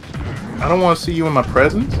 I don't want to see you in my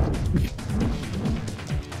presence.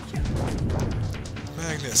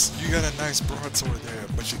 Magnus, you got a nice broadsword there,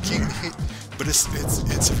 but you can't hit. But it's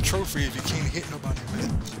a trophy if you can't hit nobody with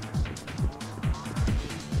it.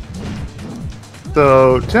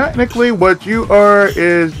 So technically, what you are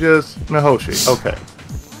is just Mahoshi. Okay,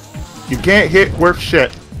 you can't hit worth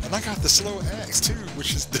shit. And I got the slow axe too,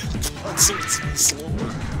 which is the broadsword's slower.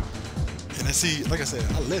 And I see, like I said,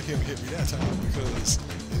 I let him hit me that time because,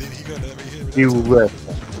 and then he gonna let me hit me that You time. let.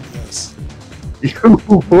 Yes. You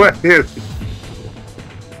let him.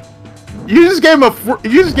 You just gave him a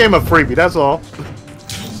freebie. That's all.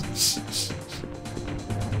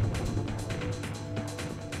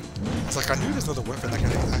 It's like I knew there's another weapon I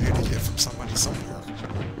had to get from somebody somewhere.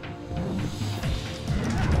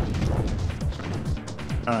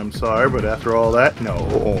 I'm sorry, but after all that, no.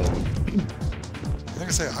 Like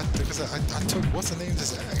I said, I took what's the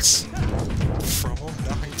name's axe from him.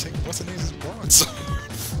 Now I can take what's the name's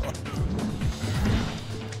broadsword from him.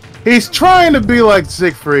 He's trying to be like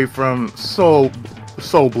Siegfried from Soul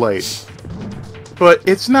Blade, but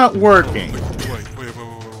it's not working. Wait.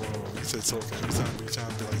 You said Soul Calibur. You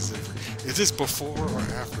trying to be like Siegfried. Is this before or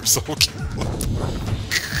after Soul Calibur?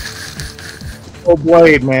 Soul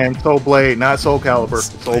Blade, man. Soul Blade, not Soul Calibur.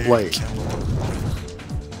 Soul Blade.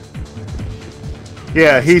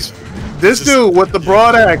 Yeah, this dude with the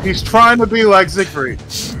broad axe. He's trying to be like Siegfried. Like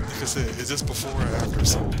I said, is this before or after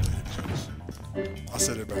Soul Blade? I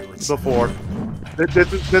said it backwards. Before. This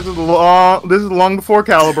is long before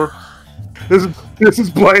Calibur. This is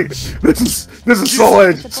Blade. This is Soul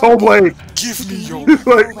Edge. Soul Blade. Give me your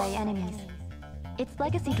Like, Away enemies. Its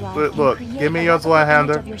legacy drive. look, can create give me a your weapon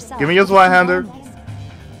Zweihander. image of yourself Give me your with Zweihander. enemies.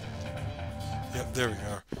 Yep, there we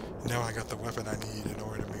go. Now I got the weapon I need in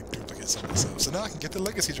order to make duplicates of myself. So now I can get the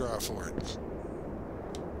legacy drive for it.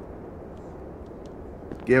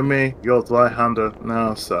 Give me your Zweihander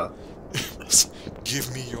now, sir.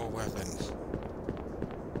 Give me your weapon.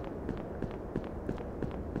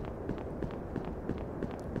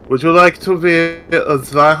 Would you like to be a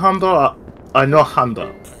Zweihander or a no-hander?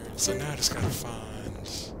 Alright, so now I just gotta find...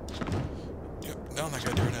 Yep, now all I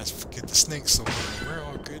gotta do is get the snake sword. We're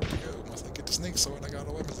all good to go. Once I get the snake sword, I got all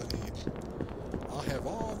the weapons I need. I'll have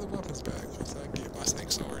all the weapons back once I get my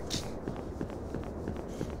snake sword.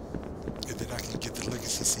 And then I can get the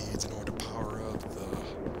legacy seeds in order to power up the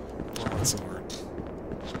broadsword.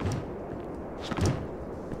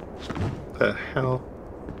 The hell?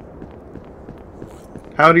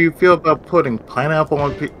 How do you feel about putting pineapple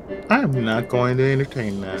on pizza? I'm not going to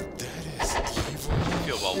entertain that. That is evil. You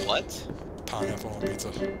feel about what? Pineapple on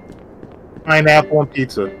pizza. Pineapple on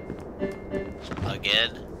pizza.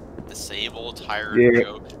 Again, the same old tired Yeah.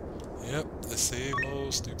 joke. Yep, the same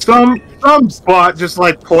old stupid. Some bot just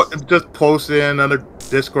like just posted another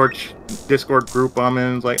Discord group I'm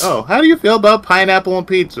in. It's like, oh, how do you feel about pineapple on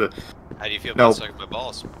pizza? How do you feel about sucking my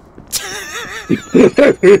balls?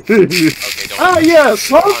 Okay, don't yes,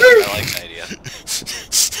 salty. I like the idea.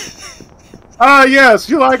 Yes,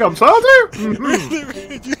 you like them salty? Mm-hmm.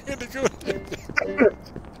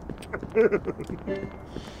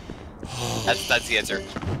 That's the answer.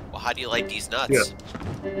 Well, how do you like these nuts?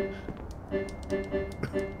 Yeah.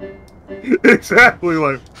 Exactly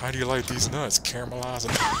like. How do you like these nuts? Caramelized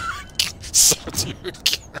and salty.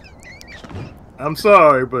 I'm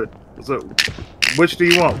sorry, but so, which do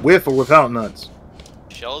you want, with or without nuts?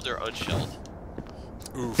 Shelled or unshelled?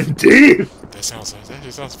 Oof. Indeed. That sounds pretty.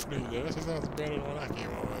 That sounds better than what I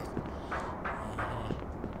came up with.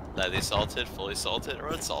 Lightly salted, fully salted, or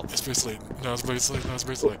unsalted? It's basically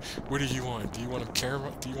what do you want? Do you want them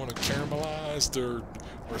caramelized or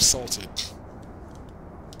salted?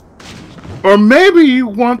 Or maybe you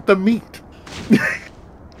want the meat.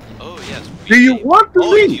 Oh yes. Do you want the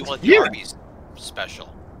meat? Do you want the Arby's special?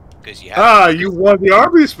 Because you have. You want the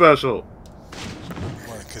Arby's special?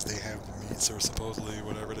 Why? Because they have meats or supposedly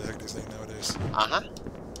whatever the heck they say nowadays.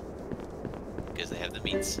 Because they have the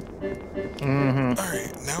meats. Mm-hmm.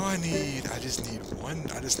 Alright, now I just need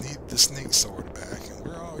the snake sword back, and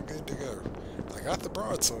we're all good to go. I got the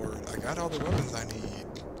broadsword, I got all the weapons I need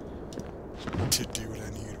to do what I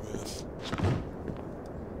need with.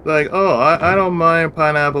 Like, oh, I don't mind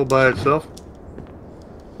pineapple by itself.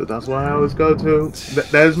 But that's why I always go to.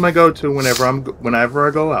 That is my go-to whenever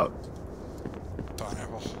I go out.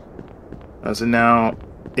 Pineapple. I said, now,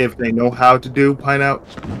 if they know how to do pineapple,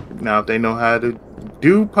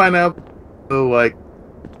 like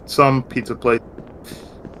some pizza place,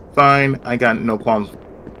 fine, I got no qualms.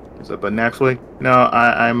 So, but naturally, no,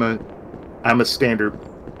 I'm a standard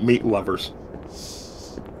meat lovers.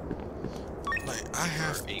 Like I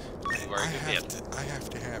have to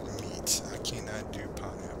have meat. I cannot do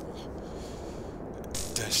pineapple.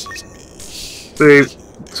 That's just me.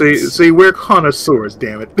 See, we're connoisseurs,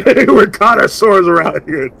 damn it. We're connoisseurs around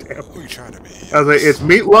here, damn it. Who you trying to be? I was like, it's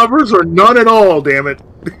meat lovers or none at all, damn it.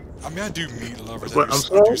 I mean, I do meat lovers. But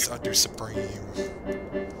I do Supreme.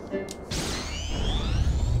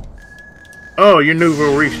 Oh, you're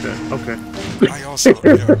nouveau riche then. Okay. I also,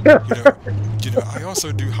 I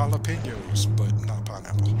also do jalapenos, but not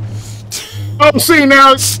pineapple. Oh, see, now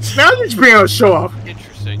you're just being a show off.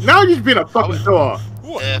 Interesting. Now you're just being a fucking show off.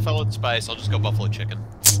 If I want spice, I'll just go buffalo chicken.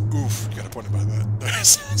 Oof, you got a point about that. That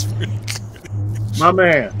sounds pretty good. My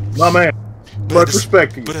man. Much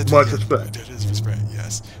respect to you. Much respect. That is respect,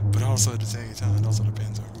 yes. But also at the same time, it also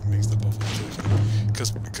depends on who makes the buffalo chicken.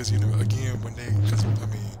 Because again,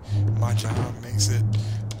 my job makes it,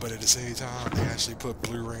 but at the same time, they actually put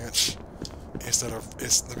blue ranch instead of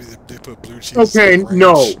they put blue cheese. Okay,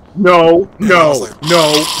 no. Oh,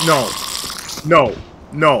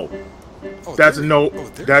 That's a no.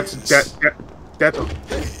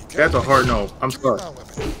 That's a hard no. I'm sorry.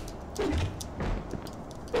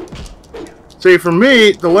 See, for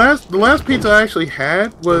me, the last pizza I actually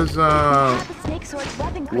had was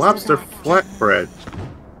lobster flatbread.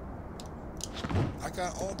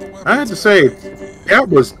 I had to say, that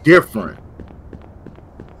was different.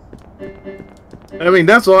 I mean,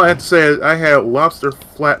 that's all I had to say. I had lobster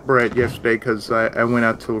flatbread yesterday because I went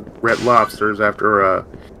out to Red Lobsters after a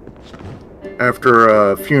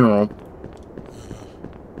funeral.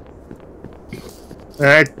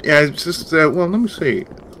 And I just said, well, let me see.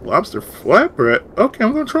 Lobster flatbread? Okay,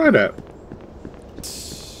 I'm going to try that.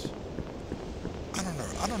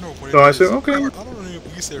 I don't know what it is. So I said, okay. I don't know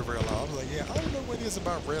if you said Red Lobster. I was like, yeah, I don't know what it is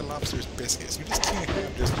about Red Lobster's biscuits. You just can't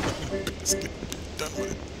have just one biscuit done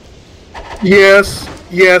with it.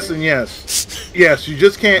 Yes, and yes. Yes, you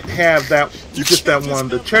just can't have that. Just that one.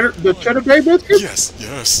 The cheddar bay biscuits.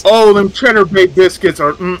 Yes. Oh, them cheddar bay biscuits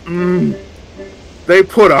are. They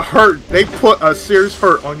put a serious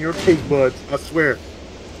hurt on your taste buds. I swear.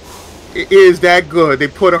 It is that good. They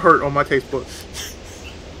put a hurt on my taste buds.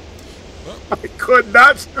 I could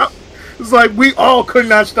not stop. It's like we all could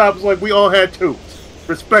not stop. It's like we all had to.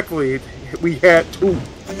 Respectfully, we had to.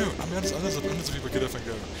 I know. I know some people get up and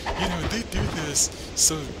go, they do this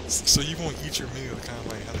so you won't eat your meal, kind of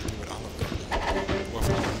like how they do with Olive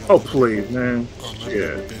Garden. Oh, please, man.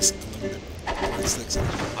 Yeah.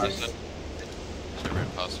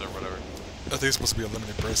 Pasta or whatever. I think it's supposed to be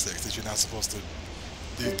unlimited breadsticks that you're not supposed to.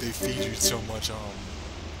 They feed you so much.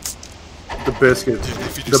 The biscuits. Yeah, they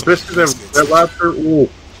feed you the so biscuits much that lobster. Ooh.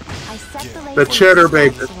 The cheddar bay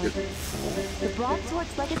biscuits. The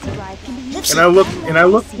Broadsword's legacy drive can be used. And I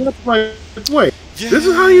looked it up like, wait, this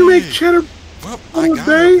is how you make cheddar Well, I got up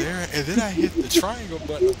there, and then I hit the triangle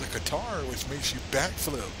button of the guitar, which makes you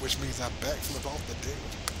backflip, which means I backflip off the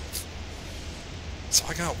damage. So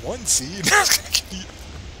I got 1 seed.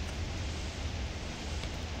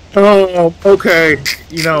 Oh, okay.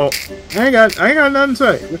 You know, I ain't got nothing to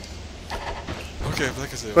say. Okay, but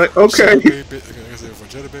like I said, But okay. For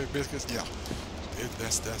Cheddar Bay biscuits, yeah,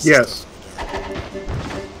 that's Yes.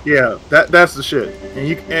 Yeah, that's the shit.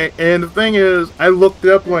 And the thing is, I looked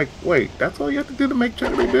up like, wait, that's all you have to do to make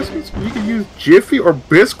Cheddar Bay biscuits? You can use Jiffy or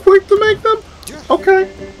Bisquick to make them? Yeah. Okay.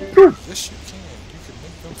 Sure. Yes, you can. You can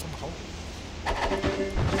make them from home.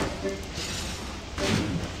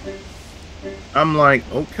 I'm like,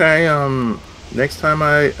 okay, next time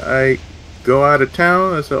I go out of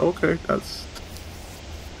town, I said, okay, that's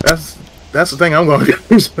the thing I'm going to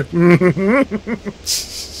do. So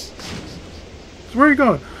where are you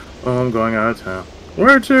going? Oh, I'm going out of town.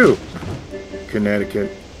 Where to?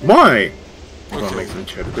 Connecticut. Why? I'm gonna make some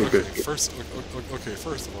cheddar biscuits. First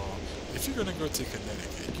of all, if you're gonna go to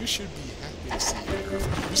Connecticut, you should be happy to see your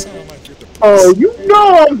girlfriend. You sound like you're depressed. Oh, you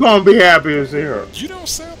know I'm gonna be happy to see her. You don't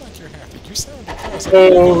sound like you're happy. You sound depressed.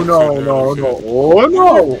 Oh no. Oh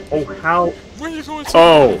no. Oh how? Where are you going to?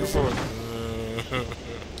 Oh.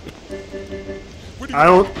 I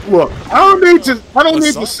don't look. I don't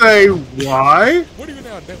need to say why. What are you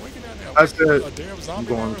now? I said I'm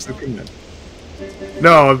going to Connecticut.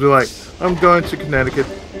 No, I'll be like, I'm going to Connecticut.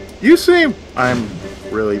 You seem I'm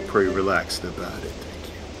really pretty relaxed about it.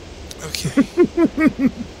 Thank you. Okay.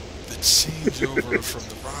 The changeover from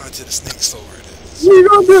the rod to the snake sword is. What are you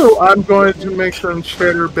gonna do? I'm going to make some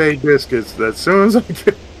Cheddar Bay biscuits as soon as I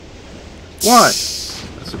get. Why?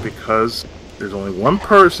 That's because there's only one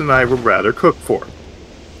person I would rather cook for.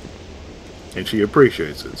 And she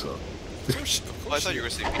appreciates it, so. Well, I thought you were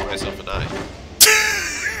saying me, myself, and I.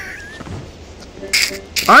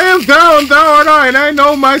 I am thou and I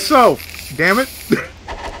know myself. Damn it.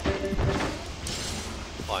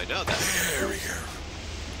 Well, I know that. There we go.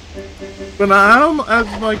 But I was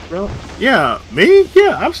like, well, yeah, me?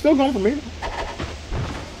 Yeah, I'm still going for me.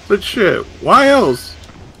 But shit, why else?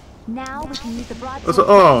 Now we can use the broad I said,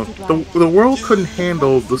 oh, the world couldn't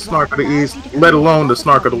handle the snark of the East, let alone the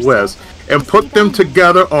snark of the West. And put them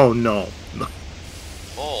together? Oh, no.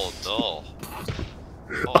 Oh, no.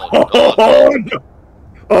 Oh, no.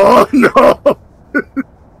 Oh, no. Oh,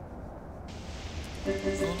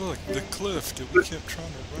 look, the cliff that we kept trying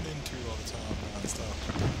to run into all the time non-stop.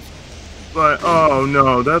 But, oh,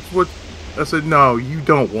 no, that's what... I said, no, you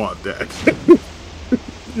don't want that.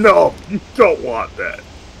 No, you don't want that.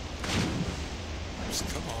 Just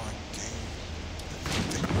come on, game.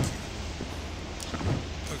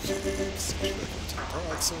 Okay, switch back into the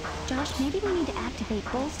broadsword. Josh, maybe we need to activate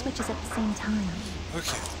both switches at the same time.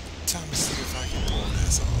 Okay, time to see if I can pull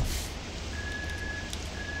this off.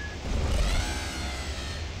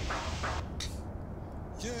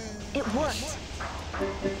 Yay! It worked.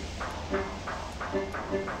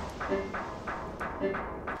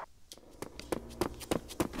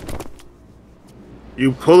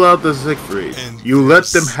 You pull out the Siegfried. And You let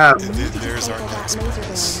them have And it. then there's our next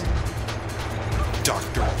boss.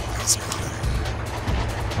 Dr. Wiseman.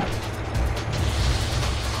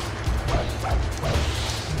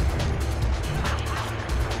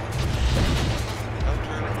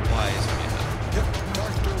 Yep,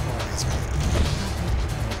 Dr. Wiseman.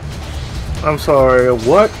 I'm sorry,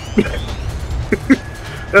 what?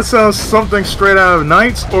 That sounds something straight out of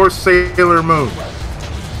Knights or Sailor Moon.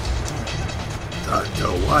 Dr.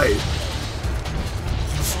 White.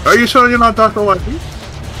 Are you sure you're not Dr. White?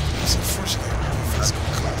 Yes, unfortunately, I don't know if it's going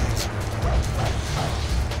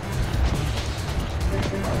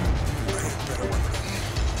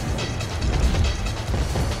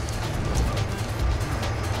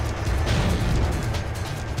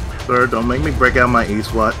to Sir, don't make me break out my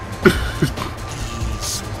E-SWAT.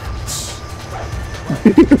 I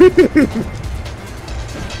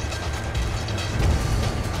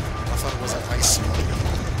thought it was an ice suit.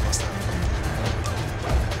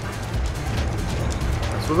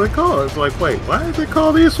 That's what they call it. It's like, wait, why did they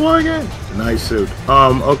call the E-SWAT again? An ice suit.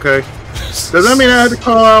 Okay. Does that mean I had to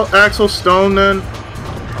call out Axel Stone then?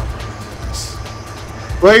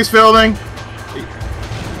 Blaze Fielding?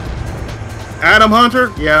 Adam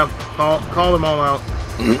Hunter? Yeah, call them all out.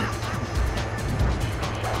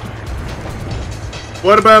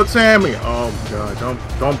 What about Sammy? Oh god,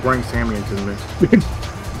 don't bring Sammy into the mix.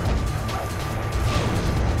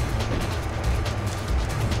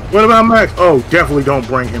 What about Max? Oh, definitely don't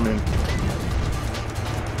bring him in.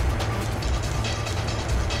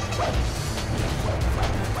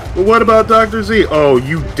 But what about Dr. Z? Oh,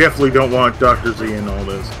 you definitely don't want Dr. Z in all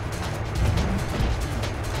this.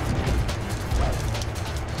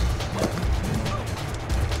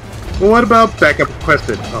 Well, what about backup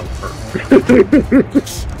requested? Oh,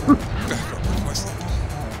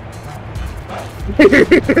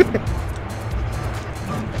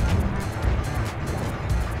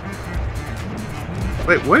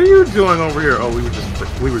 Wait, what are you doing over here? Oh, we were just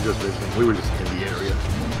visiting. We were just in the area.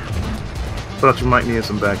 Thought you might need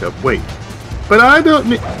some backup. Wait, but I don't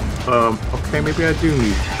need. Okay, maybe I do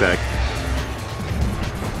need back.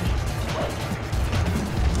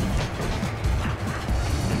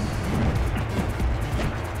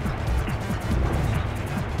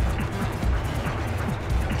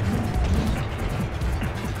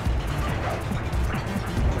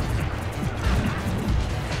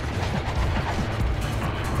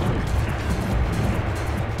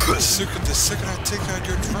 The second I take out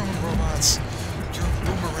your drone robots, your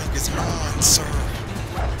boomerang is mine, sir.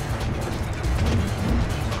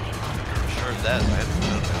 I'm sure of that. I haven't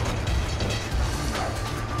done that one.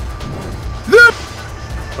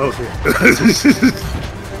 Oh shit.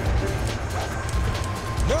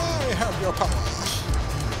 Now I have your power.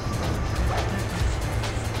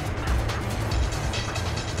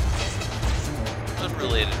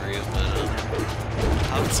 Unrelated reason,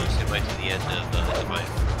 how close am I to the end of Divine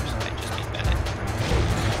Force? I just beat Bennett.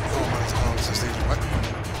 Oh, mine's on stage. What?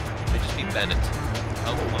 I just beat Bennett.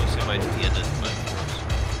 How close am I to the end of Divine Force?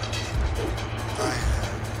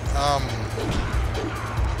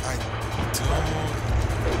 I don't.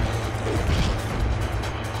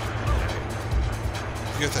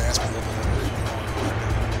 You have to ask me a little bit later.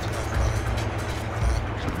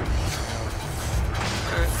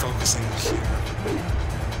 Focusing here.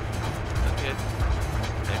 Okay.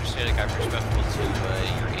 I understand I'm respectful to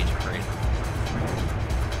your agent brain.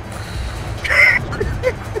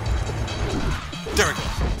 There we go.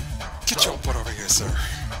 Get your butt over here, sir.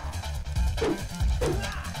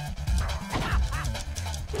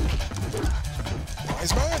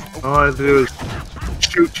 Wise man. Oh. All I have to do is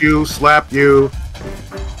shoot you, slap you,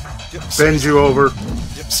 Yep, bend you over.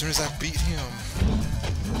 Yep, as soon as I beat him,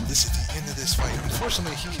 this is the end of this fight.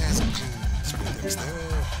 Unfortunately, he has goons with him still.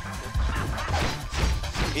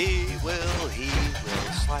 He will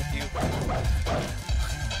slap you.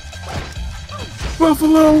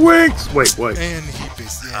 Buffalo Wings! Wait, wait. And he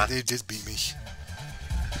beats, yeah, they just beat me.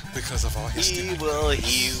 Because of all his He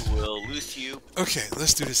will loose you. Okay,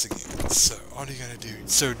 let's do this again. So, all you gotta do,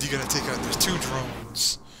 you're gonna take out, there's 2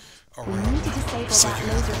 drones around. need to disable So that you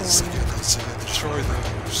have to, laser barrier. so you have to destroy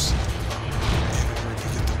those in order to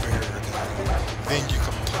get the barrier down. Then you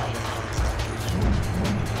can pull it out of the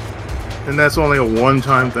numbers. And that's only a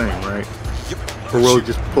one-time thing, right? Yep. Or will it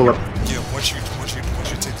just pull up? Yeah, once you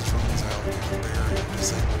take the drones out, the barrier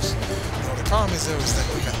disables. The only problem is though is that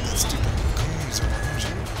we got the stupid goons around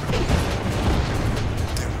you.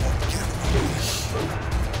 They won't get away.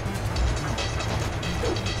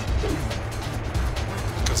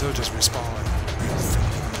 Because they'll just respawn.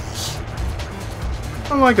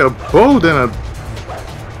 More like a bow than a.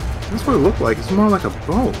 That's what it looked like. It's more like a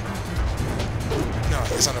bow. No,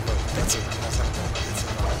 it's not a boat. That's not a boat. It's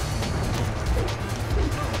a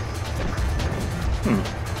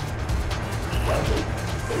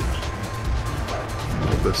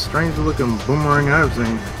The strange-looking boomerang I've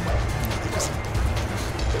seen.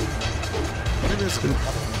 Maybe it's a boat.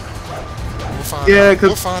 We'll find Yeah, out. because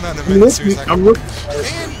We'll find out in a minute. As soon as I I'm looking.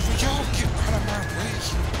 and y'all get out of my way.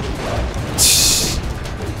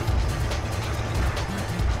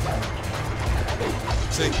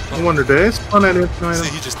 See, I wonder, did it spawn at it? see,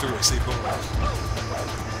 he just threw it. See, boom.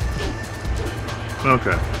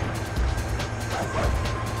 Okay.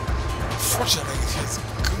 Fortunately, his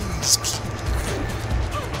goons keep running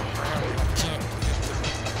around. I can't hit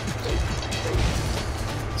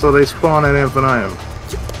So they spawn at infinitum. them.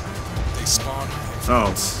 They spawn.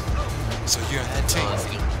 Oh. So you have to take.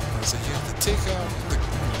 So you have to take out the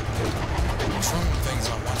drone things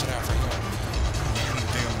on watching out for him, and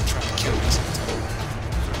them trying to kill me sometimes.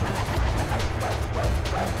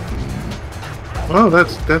 Oh,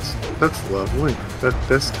 that's lovely.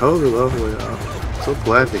 That's totally lovely. I'm so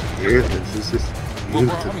glad to hear this. It's just Well, new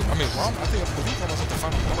bro, to I believe I was at the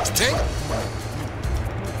final boss. Dang!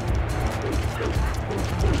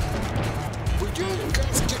 Will you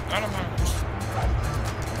guys get out of my way?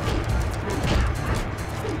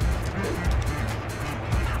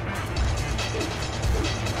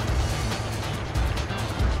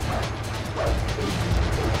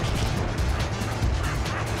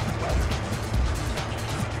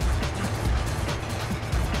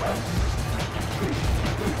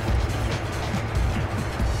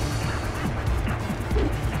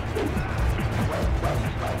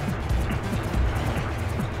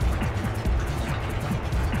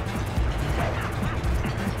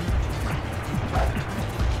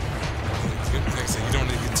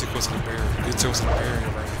 chosen a barrier. You've chosen a barrier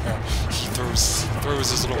right now. He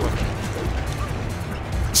throws his little weapon.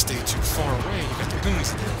 Stay too far away. You got the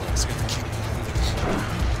goons in there, so you have to keep moving.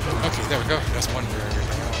 Okay, there we go. That's one barrier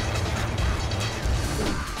down.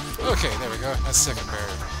 Okay, there we go. That's second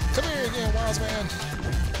barrier. Come here again, Wise Man.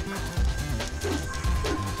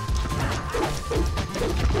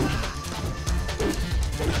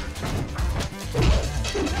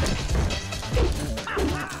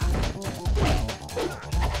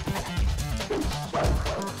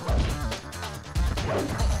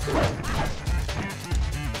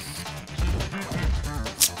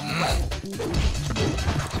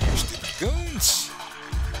 You stupid goons.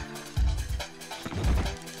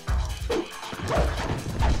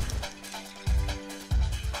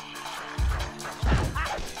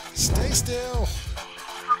 Stay still.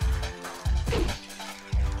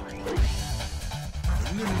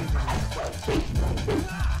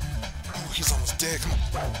 Oh, he's almost dead. Come on.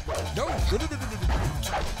 No.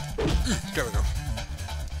 There we go.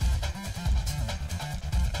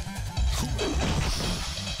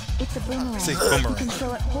 It's a boomerang. It's a You boomerang. can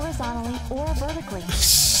throw it horizontally or vertically.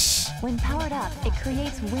 When powered up, it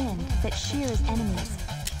creates wind that shears enemies.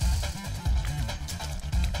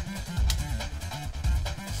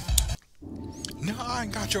 No, I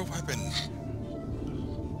ain't got your weapon.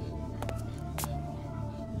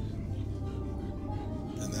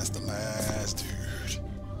 And that's the last dude.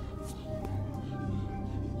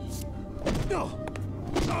 No.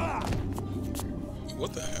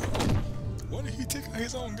 What the hell? Why did he take out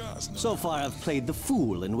his own guys? No. So far, I've played the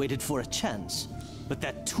fool and waited for a chance. But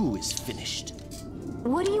that too is finished.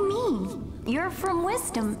 What do you mean? You're from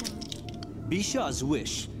Wisdom. Bishah's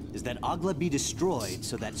wish is that Agla be destroyed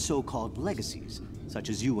so that so-called legacies, such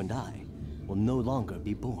as you and I, will no longer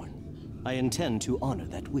be born. I intend to honor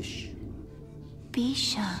that wish.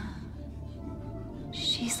 Bisha.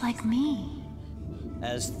 She's like me.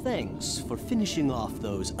 As thanks for finishing off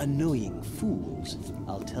those annoying fools,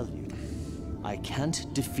 I'll tell you, I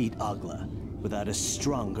can't defeat Agla without a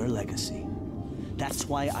stronger legacy. That's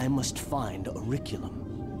why I must find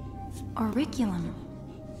Auriculum. Auriculum.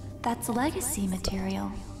 That's legacy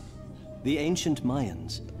material. The ancient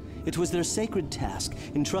Mayans. It was their sacred task,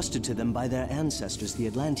 entrusted to them by their ancestors, the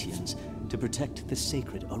Atlanteans, to protect the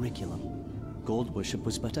sacred Auriculum. Gold worship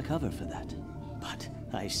was but a cover for that. But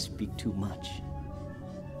I speak too much.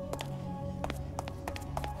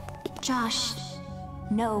 Josh,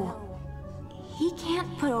 no. He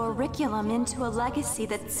can't put Auriculum into a legacy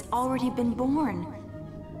that's already been born.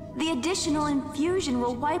 The additional infusion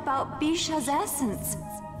will wipe out Bishah's essence.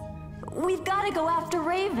 We've got to go after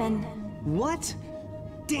Raven. What?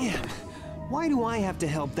 Damn! Why do I have to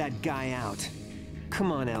help that guy out?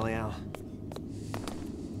 Come on, Eliel.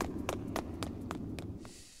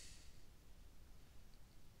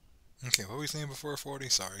 Okay, what were we saying before 40?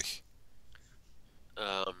 Sorry.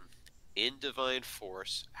 In Divine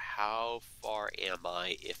Force, how far am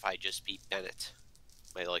I if I just beat Bennett?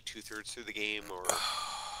 Am I like 2/3 through the game, or?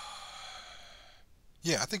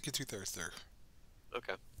 Yeah, I think you're 2/3 through.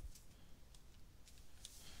 Okay.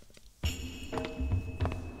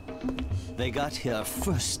 They got here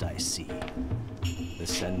first, I see. The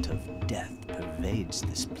scent of death pervades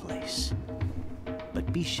this place.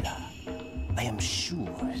 But Bisha, I am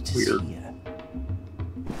sure it is Weird. here.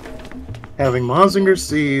 Having Mazinger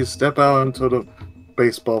C step out into the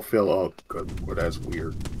baseball field. Oh, good. Well, that's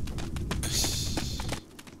weird.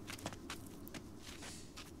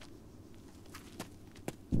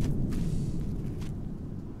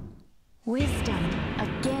 Wisdom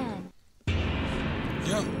again.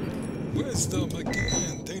 Yep. Wisdom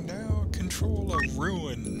again. They now control a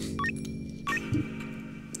ruin.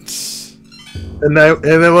 And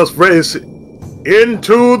they must race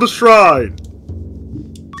into the shrine.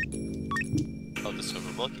 Oh, the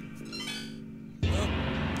Silver Monkey.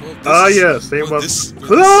 Ah, yes, they must this-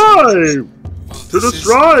 climb to the this is-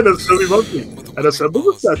 shrine of Silly Monkey well, the and assemble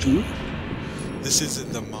the one thing statue. This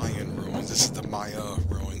isn't the Mayan ruins. This is the Maya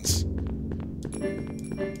ruins.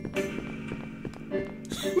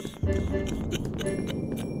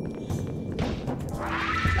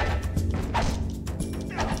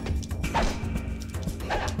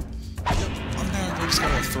 I'm now just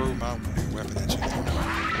gonna throw my new weapon at you now.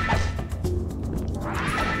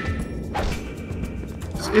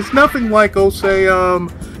 It's nothing like, oh, say,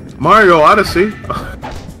 Mario Odyssey,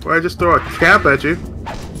 where I just throw a cap at you.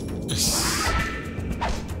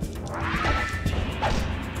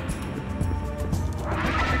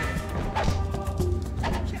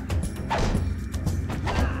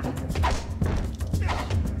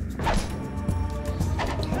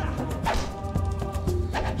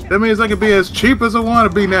 That means I can be as cheap as I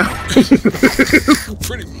want to be now.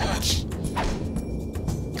 Pretty much.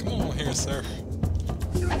 Come on here, sir.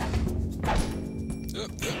 There we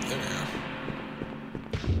go.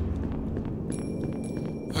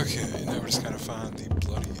 Okay, now we just gotta find the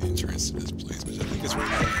bloody entrance to this place, which I think is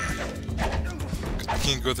right there. Because we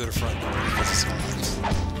can't go to the front door because it's locked.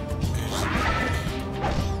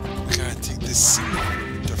 We gotta take this seat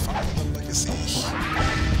to find the legacy.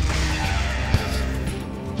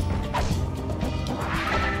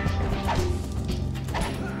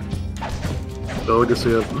 So we just see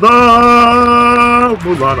the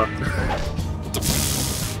Mulana.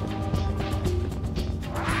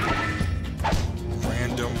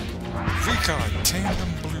 Random Recon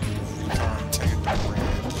Tandem Blue. Recon Tandem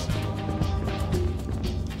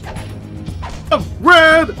Red.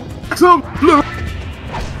 Red, Axum blue,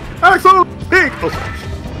 Axum pink. Oh, sorry.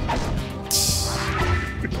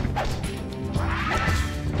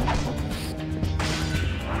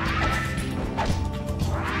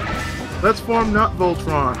 Let's form not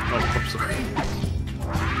Voltron. Oh, I'm sorry.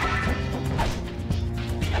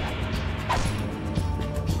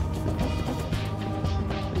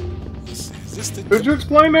 Did you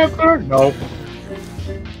explain that, sir? No.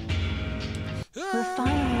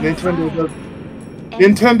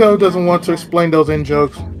 Nintendo doesn't want to explain those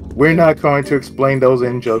in-jokes. We're not going to explain those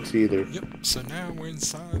in-jokes either. Yep, so now we're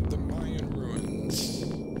inside the Mayan ruins.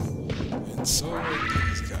 And so are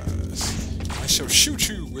these guys. I shall shoot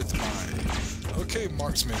you with my... Okay,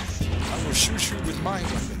 marksman. I will shoot you with my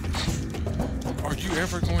weapon. Are you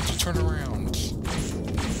ever going to turn around?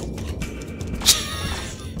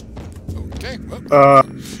 Okay, well...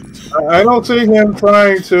 I don't see him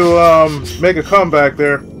trying to, make a comeback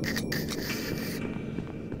there.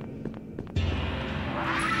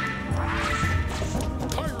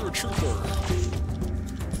 Pyro Trooper!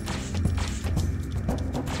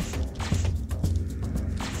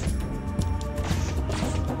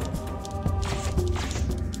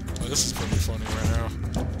 Oh, this is pretty funny right now.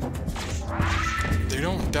 They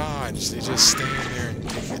don't dodge, they just stand there and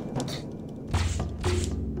take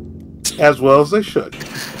it. As well as they should.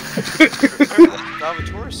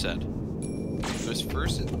 Salvatore said. Those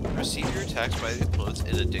first receive your attacks by the opponents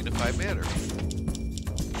in a dignified manner.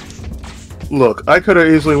 Look, I could have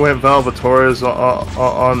easily went Valvatore's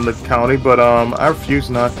on the county, but I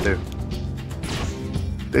refuse not to.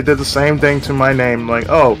 They did the same thing to my name, like,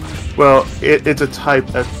 oh, well, it's a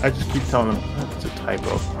type. I just keep telling them it's a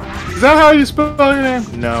typo. Is that how you spell your name?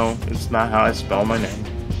 No, it's not how I spell my name.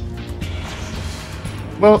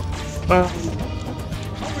 Well, how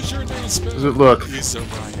was your name spelled? Look.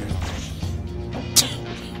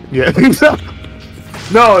 Yeah,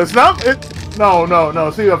 no, it's not.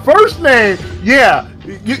 No. See, the first name, yeah,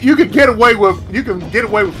 you can get away with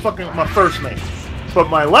fucking up my first name, but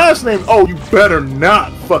my last name, oh, you better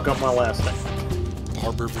not fuck up my last name.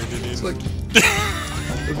 Barber Vendit. Like,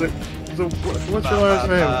 what's your last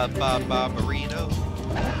name? Marino.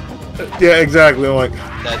 Yeah, exactly. I'm like,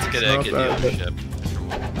 that's gonna get the ownership.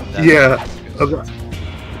 Yeah.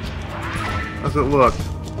 I said, look.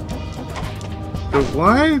 So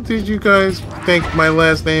why did you guys think my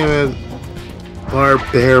last name is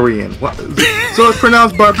Barbarian? What? So it's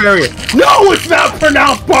pronounced Barbarian. No, it's not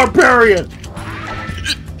pronounced Barbarian.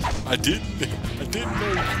 I didn't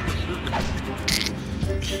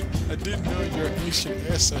know your ancient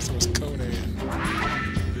ancestor was Conan.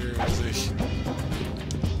 There was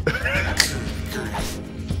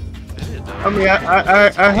I mean,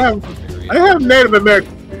 I have Native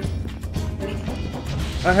American.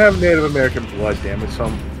 I have Native American blood, damn it. So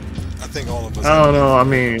I think all of us. I don't know. I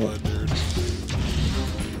mean,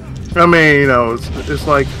 you know, it's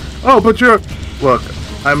like, oh, but you're. Look,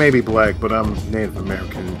 I may be black, but I'm Native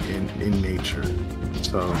American in nature.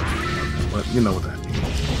 So, you know what that means.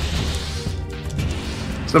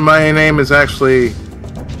 So my name is actually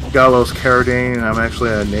Galos Carradine. I'm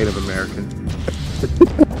actually a Native American.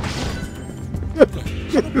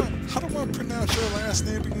 How do I pronounce your last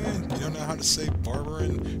name again? You don't know how to say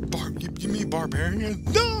Barbarian? You mean Barbarian?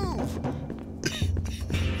 No!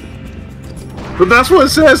 But that's what it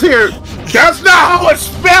says here. That's not how it's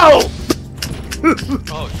spelled!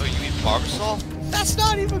 Oh, you mean Barbasol? That's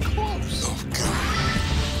not even close. Oh,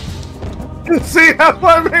 God. See, that's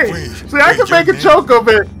what I mean. See, I can make a joke of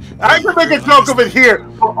it. I can make a joke of it here.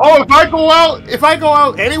 Oh, if I go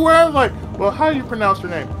out anywhere, I'm like, well, how do you pronounce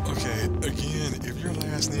your name? Okay, again, if your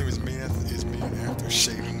last name is made after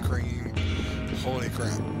shaving cream, holy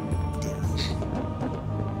crap.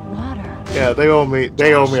 Water. Yeah, they owe me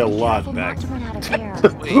a lot back.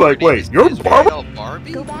 Wait, Wait, you're Barber?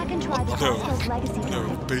 Barbie? Go back and try the Costco's legacy No,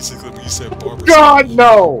 drive. basically when you said Barbara God,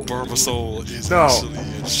 no! Barbasol is No. actually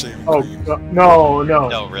a shaving Oh, cream. no, no.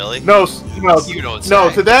 No, really? No, no, You don't no,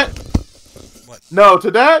 say. to that? What? No,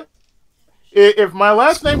 to that? If my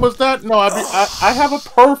last name was that, no, I have a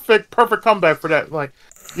perfect comeback for that. Like,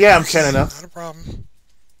 yeah, I'm Ken enough. Not a problem.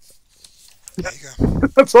 There you go.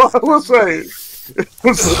 That's all I was saying. So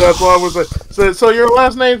that's all I was saying. So your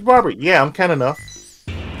last name's Barbie? Yeah, I'm Ken enough.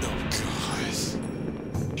 Oh, God.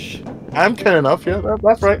 I'm Ken enough. Yeah,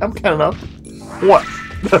 that's right. I'm Ken enough. What?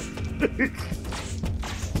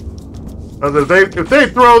 If they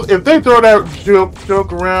throw that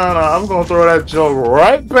joke around, I'm gonna throw that joke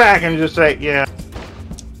right back and just say, yeah.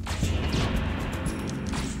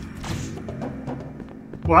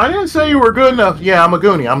 Well, I didn't say you were good enough. Yeah, I'm a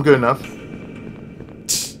Goonie. I'm good enough.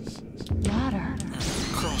 Water.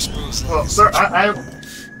 Crossbows. Well, sir, I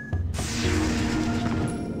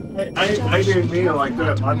didn't mean it like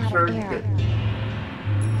that. I'm sure you did.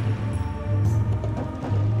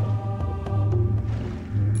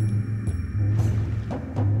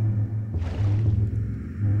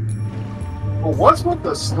 Well, what's with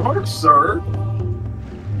the snark, sir?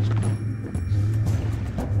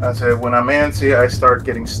 I said, when I'm antsy, I start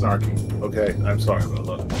getting snarky. Okay, I'm sorry about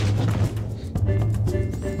that.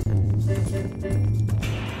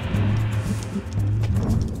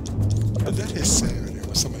 But that is sad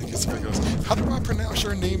when somebody gets up and goes, how do I pronounce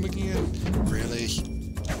your name again? Really?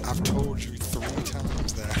 I've told you 3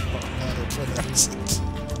 times now how to pronounce it.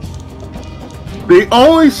 The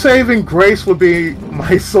only saving grace would be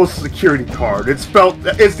my social security card. It's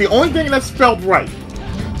the only thing that's spelled right.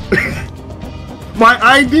 My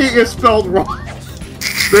ID is spelled wrong.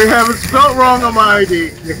 They have it spelled wrong on my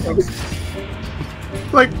ID.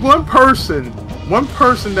 Like one person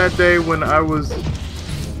that day when I was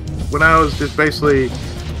just basically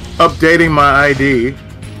updating my ID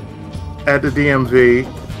at the DMV,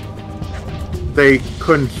 they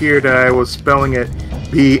couldn't hear that I was spelling it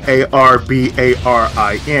B-A-R-B-A-R-I-N.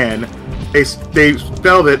 They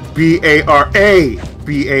spelled it B-A-R-A-B-A-R-I-N.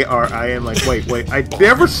 Like, wait, I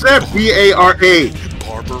never said B-A-R-A.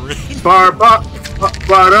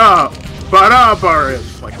 Barabarin.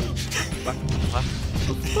 Like,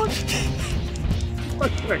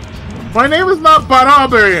 what? My name is not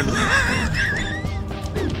Barabarin.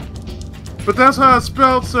 But that's how it's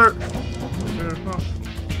spelled, sir.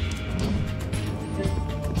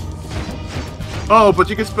 Oh, but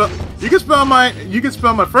you can spell my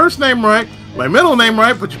first name right, my middle name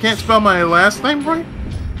right, but you can't spell my last name right?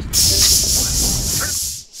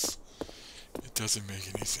 It doesn't make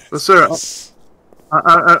any sense. But sir,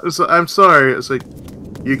 I'm sorry. It's like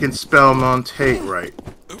you can spell Montague right.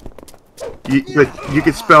 You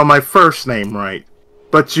can spell my first name right,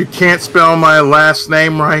 but you can't spell my last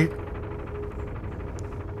name right.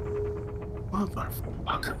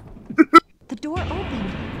 Motherfucker. The door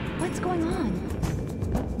opened. What's going on?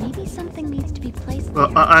 Maybe something needs to be placed Well,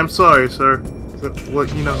 there. I'm sorry, sir. Well,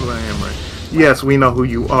 you know who I am, right? Yes, we know who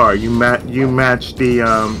you are. You match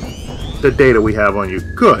the data we have on you.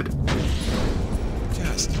 Good.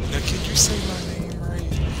 Yes. Now, can you say my name right?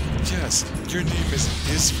 Yes. Your name is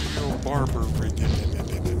Israel Barber.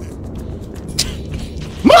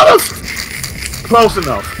 Mother. Close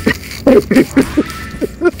enough.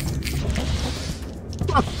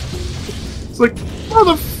 It's like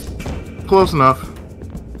mother. Close enough.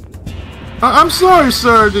 I'm sorry,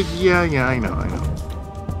 sir. Yeah, I know.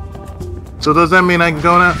 So does that mean I can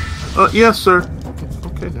go now? Yes, sir.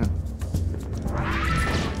 Okay then.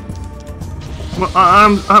 Well,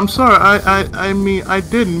 I'm sorry. I mean, I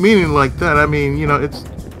didn't mean it like that. I mean, you know,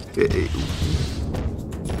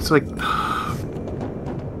 it's like.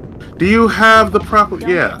 Do you have the proper? Don't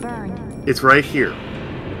Yeah, get burned. it's right here.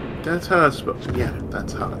 That's how it's spelled. Yeah,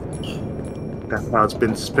 that's how it's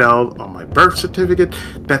been spelled on my birth certificate.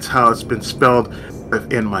 That's how it's been spelled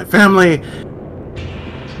in my family.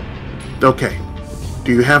 Okay.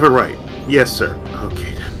 Do you have it right? Yes, sir.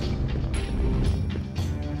 Okay then.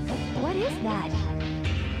 What is that?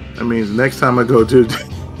 That means next time I go to...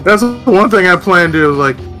 That's the one thing I plan to do. Is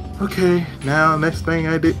like, okay, now next thing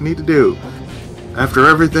I need to do. After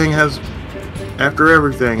everything, I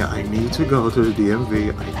need to go to the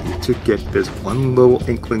DMV. I need to get this one little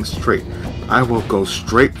inkling straight. I will go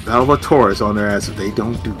straight Salvatore's on their ass if they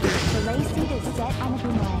don't do that. The lacy is set on the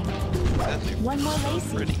boomerang. One more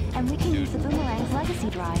lacy, and we can use the boomerang's legacy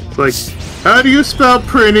drive. It's like, how do you spell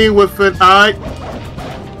pretty with an I?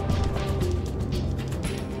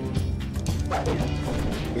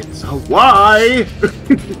 It's a Y.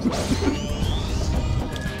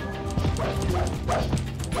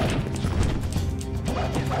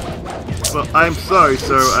 Well, I'm sorry,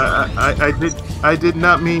 sir. I did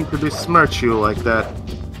not mean to besmirch you like that.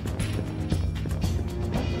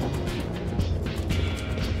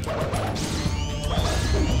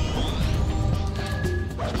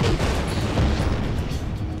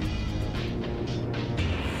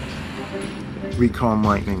 Recon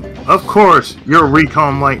Lightning. Of course, you're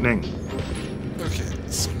Recon Lightning. Okay,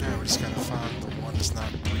 so now we just gotta find the one that's not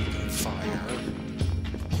breathing fire,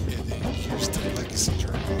 and then use the legacy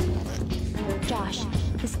journal on it. Josh,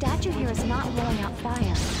 the statue here is not blowing out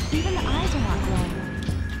fire. Even the eyes are not glowing.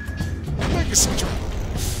 Legacy journal.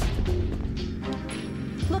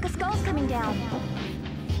 Look, a skull's coming down.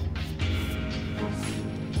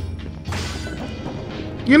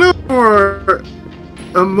 You know, for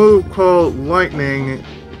a move called Lightning,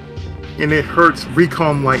 and it hurts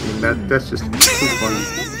Recon Lightning. That's just too funny.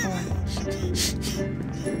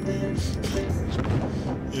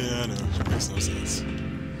 Yeah, I know. It makes no sense.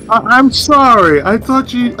 I'm sorry. I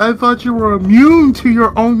thought you were immune to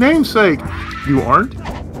your own namesake. You aren't. Wait,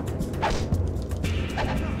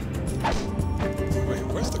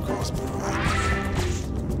 where's the crossbow at?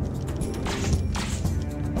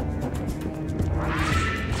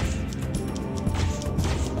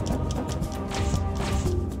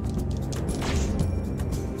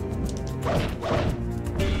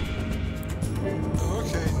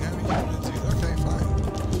 Okay, now you want to do. Okay, fine.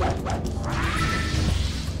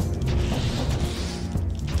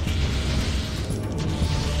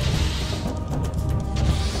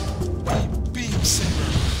 Beam saber.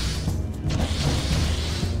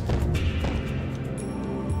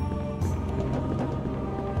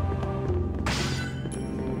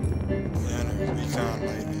 And recon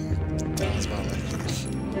lightning. That's my lightning.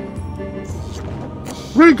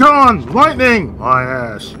 Recon Lightning. My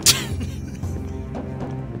ass.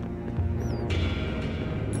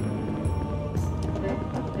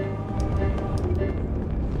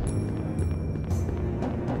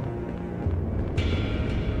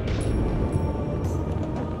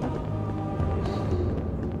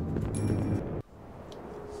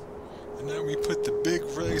 And now we put the big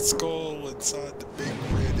red skull inside the big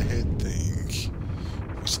red head thing,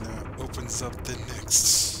 which now opens up the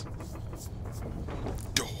next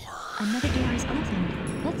door. Another door is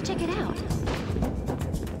open. Let's check it out.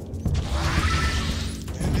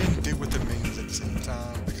 And then deal with the minions at the same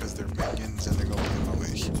time because they're minions and they're going to be in my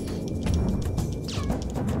way.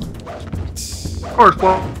 Of course,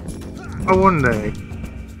 well, one day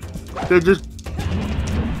they just.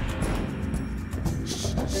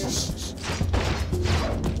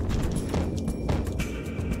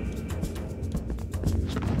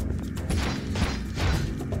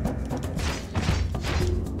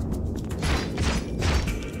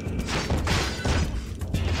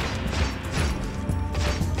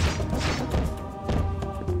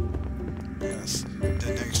 Yes,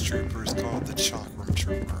 the next trooper is called the Chakram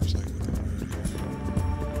Trooper. It's like,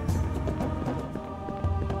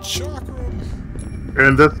 Chakram!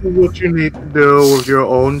 And this is what you need to do with your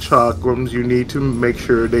own chakrams. You need to make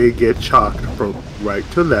sure they get chalked from right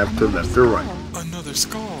to left to left to right. Another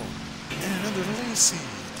skull! And another lazy.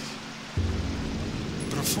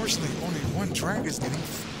 But unfortunately, only one dragon's getting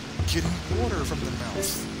water from the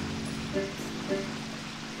mouth.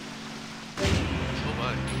 Oh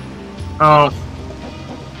my.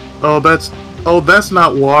 That's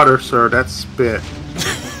not water, sir. That's spit.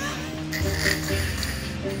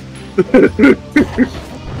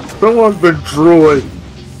 Someone's been drooling.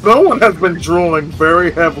 Someone has been drooling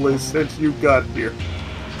very heavily since you got here.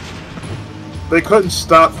 They couldn't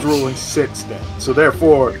stop drooling since then. So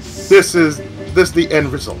therefore, this is the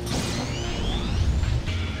end result.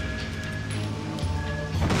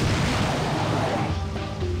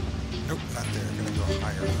 Nope, not there. Gonna go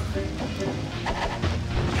higher.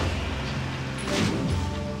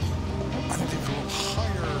 I'm gonna go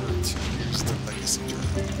higher to use the legacy journal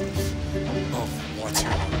of water.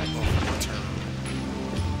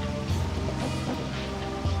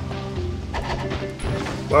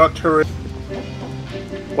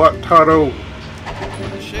 Wataru.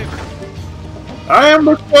 Shaver. I am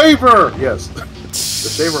the savior! Yes. The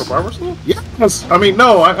savior of Barbersville? Yes! I mean,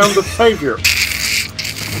 no, I am the savior.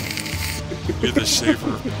 You're the shaver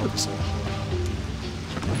of Barbersville.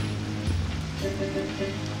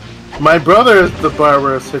 My brother is the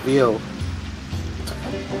barber of Seville.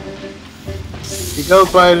 He goes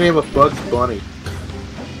by the name of Bugs Bunny.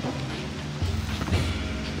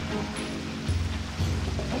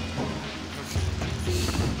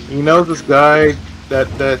 He knows this guy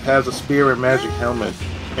that has a spear and magic helmet,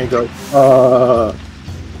 and goes,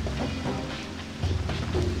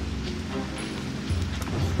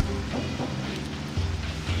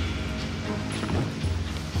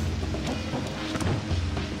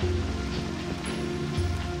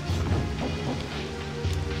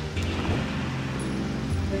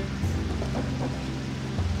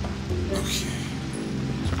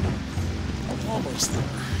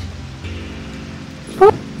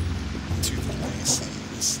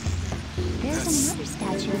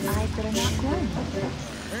 statue with eyes that are not glowing.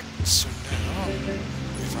 Alright, so now,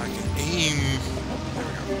 if I can aim... There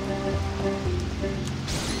we go.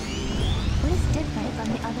 What is different from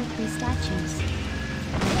the other 3 statues?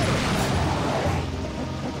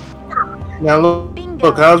 Now look, Bingo.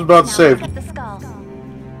 look, I was about to Now say, look at the skull.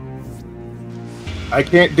 I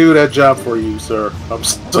can't do that job for you, sir. I'm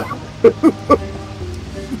sorry.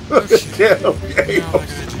 Okay. Yeah, okay. Now all I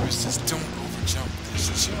gotta do is just don't overjump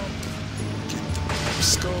this jump. Get the blue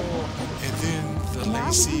skull, and then the Now we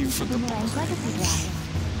lacy can use for the the boomerang's legacy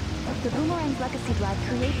drive. The boomerang's legacy drive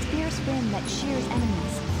creates fierce wind that shears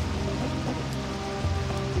enemies.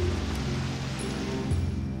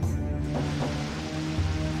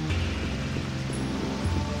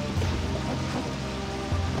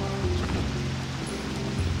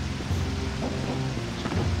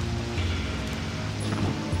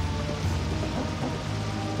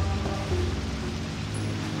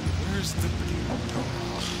 Where's the blue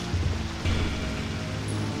dog?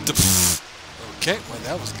 Okay, well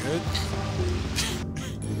that was good.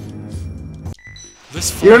 Let's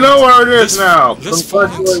fall You know into- where it is let's- now.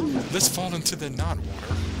 Let's fall into the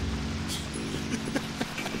non-water.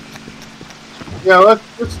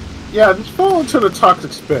 Yeah, just fall into the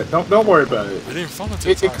toxic spit. Don't worry about it. I didn't fall into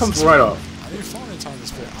It toxic comes spit. right off. I didn't fall into toxic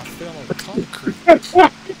spit. I fell on concrete.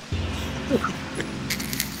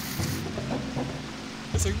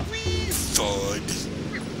 It's like, wee thud.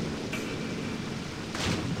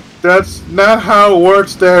 That's not how it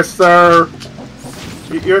works there, sir.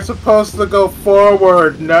 You're supposed to go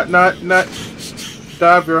forward, not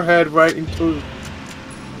dive your head right into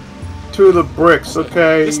the bricks,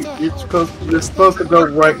 okay? You're supposed to go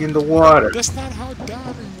right in the water. That's not how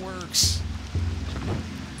diving works.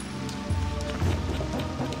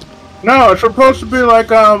 No, it's supposed to be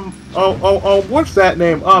like what's that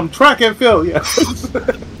name? Track and field, yeah.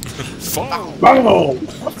 Fall. Bow!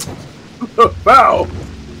 Bow!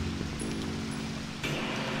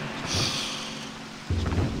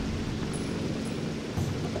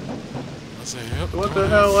 I say, yep. What the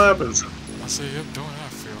hell happens? I say, yep, don't I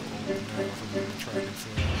feel old now from the track and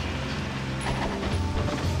field.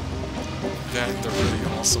 That and the really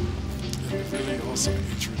awesome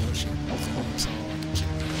introduction theme song.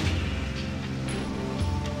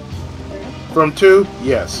 From 2,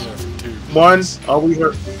 yes. Yeah, from 2. 1, all we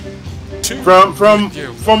heard. 2.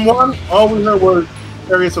 From 1, all we heard was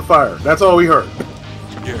Chariots of Fire. That's all we heard.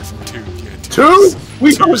 Yeah, from 2. Yeah, 2?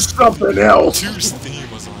 We heard something else. 2's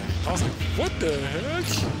theme was like, I was like, what the heck?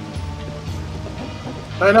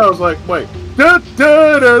 I know. I was like, wait, like,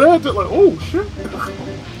 oh shit.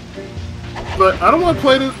 But I don't want to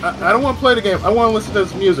play this. I don't want to play the game. I want to listen to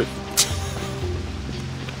this music.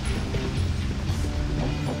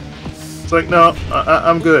 It's like, no,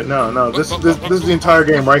 I'm good. No. This is the entire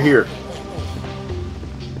game right here.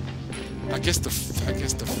 I guess the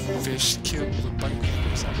fish killed with biting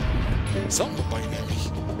or something. Something was biting at me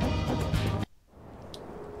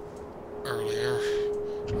earlier.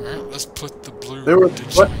 Alright, let's put the blue. They were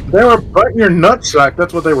biting your nutsack.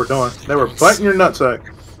 That's what they were doing. They were biting your nutsack.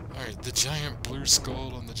 Alright, the giant blue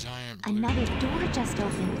skull on the giant blue. Another door just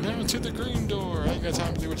opened. Now to the green door. I ain't got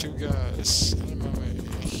time to do what you guys. Out of my way.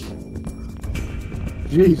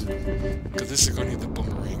 Jesus. Because this is going to need the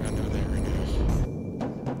boomerang. I know that right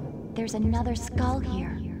now. There's another skull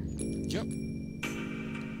here. Yep.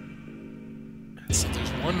 So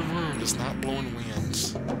there's one room that's not blowing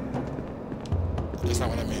winds. That's not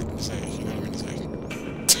what I meant to say. You know what I meant to say.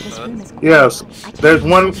 This room is Yes. There's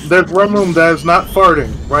one room that is not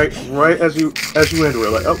farting. Right as you enter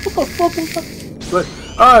it. Like, oh, what the fuck was that? Like,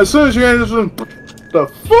 as soon as you enter this room, the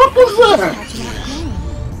fuck was that?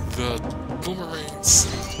 The boomerang's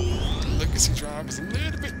legacy drive is a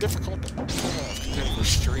little bit difficult to pull off compared to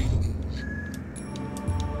straight.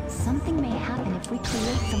 Something may happen if we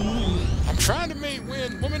create some wind. I'm trying to make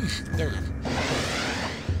wind, woman. There we go.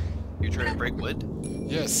 You're trying to break wood?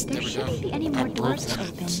 Yes, There there we go. shouldn't be any more I broke doors to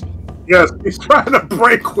wind. open. Yes, he's trying to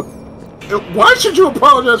break. Why should you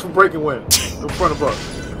apologize for breaking wind in front of us?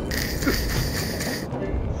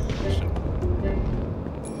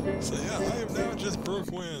 So yeah, I have now just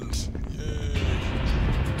broke wind. Yay.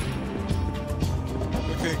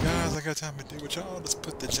 Okay, guys, I got time to do with y'all. Let's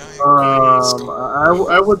put the giant.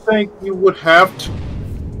 I would think you would have to,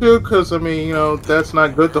 because I mean, you know, that's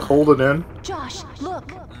not good to hold it in. Josh,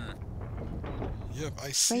 look! Yep,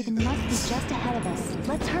 I see. Raven must be just ahead of us.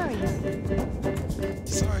 Let's hurry.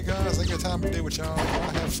 Sorry, guys, I got time to do with y'all. Y'all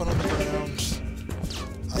have fun on the ground.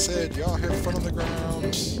 I said, y'all have fun on the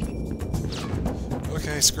ground.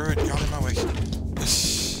 Okay, screw it. Y'all in my way.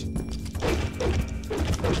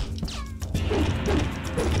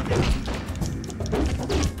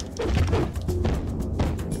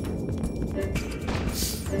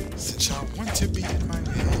 to be in my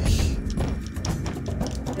way.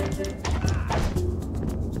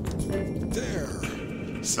 There.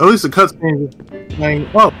 At least the cutscene is saying,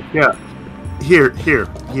 oh, yeah. Here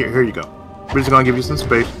you go. We're just gonna give you some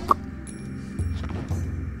space.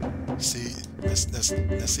 See,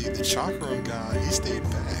 see, the chakra room guy, he stayed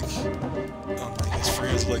back. Unlike his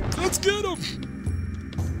friends, like, let's get him!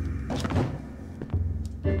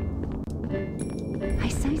 I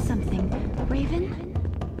sense something.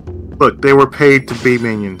 Raven? Look, they were paid to be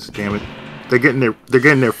minions, damn it. They're getting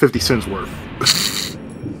their 50 cents worth.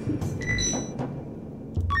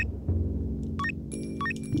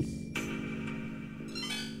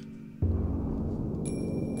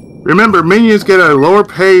 Remember, minions get a lower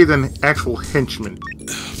pay than actual henchmen.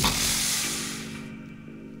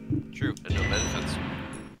 True, and no benefits.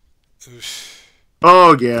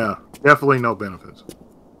 Oh yeah, definitely no benefits.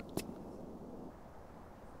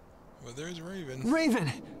 Well, there's Raven. Raven!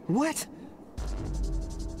 What?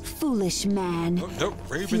 Foolish man. Oh, no,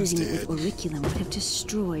 Raven's Fusing it dead. with auriculum would have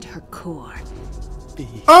destroyed her core.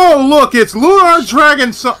 Oh look, it's Lunar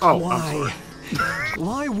Dragon Oh, I'm Why? sorry.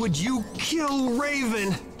 Why would you kill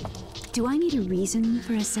Raven? Do I need a reason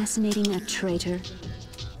for assassinating a traitor?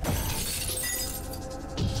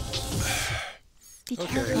 Be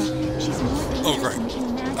Okay. careful. She's more Oh, dangerous right. than you can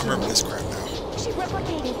imagine. I remember this crap now. She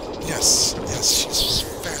replicated. Yes, she's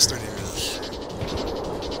faster than me.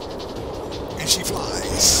 And she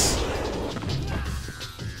flies.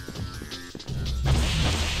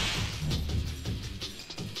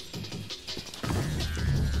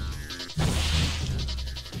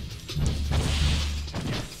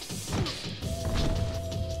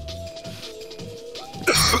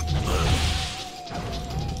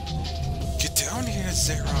 Get down here,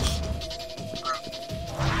 Zara.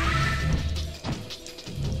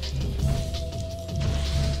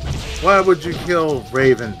 Why would you kill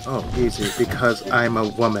Raven? Oh, easy, because I'm a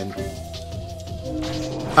woman.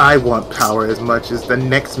 I want power as much as the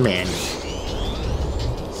next man.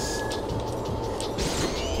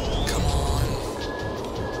 Come on.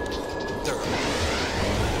 There.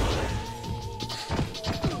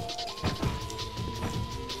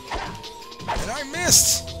 And I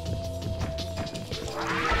missed.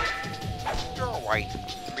 You're a white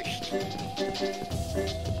priest.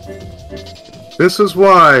 This is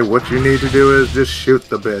why what you need to do is just shoot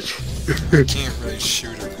the bitch. I can't really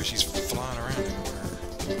shoot her because she's flying around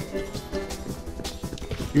everywhere.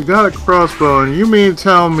 You got a crossbow, and you mean to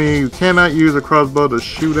tell me you cannot use a crossbow to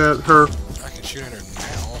shoot at her? I can shoot at her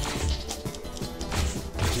now.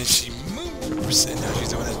 And then she moves, and now she's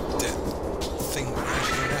doing that thing where now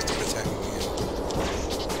she's doing that start attacking me.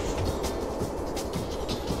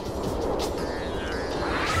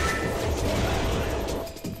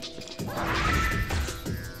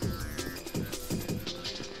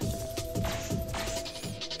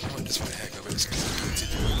 I went this for the heck of it. It's because I need to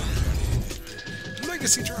do it.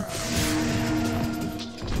 Legacy drive.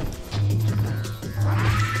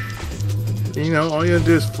 You know, all you gotta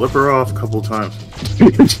do is flip her off a couple times.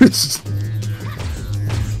 Just...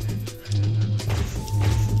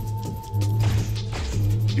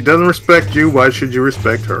 She doesn't respect you, why should you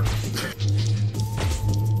respect her?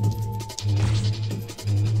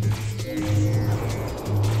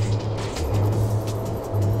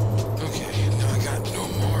 Okay, now I got no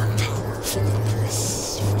more power for the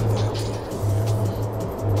earth.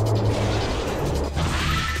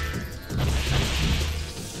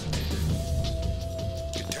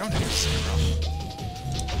 Get down here, Sarah.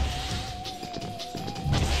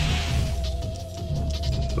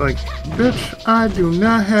 Like, bitch, I do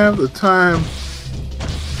not have the time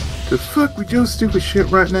to fuck with your stupid shit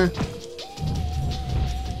right now.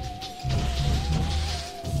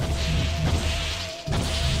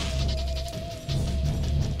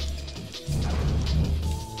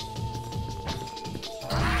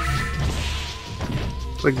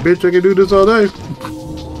 Like, bitch, I can do this all day. Yep,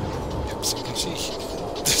 so can she.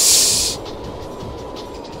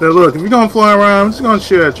 Now look, if you're gonna fly around, I'm just gonna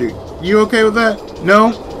shoot at you. You okay with that?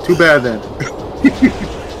 No? Too bad then. I'm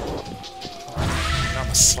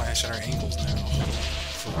gonna slash at her ankles now.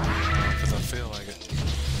 Because I feel like it.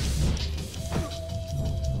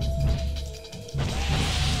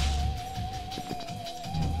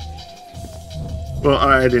 Well,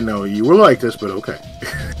 I didn't know you were like this, but okay.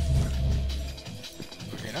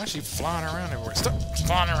 Okay, now she's flying around everywhere. Stop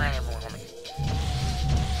flying around everywhere, woman.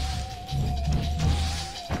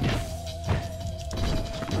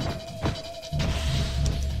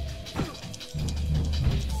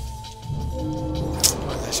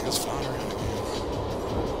 Oh, there she goes flying around again.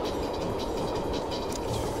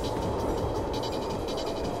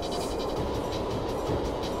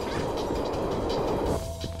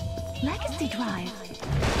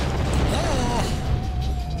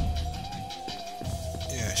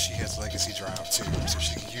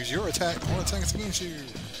 use your attack on attacks against you.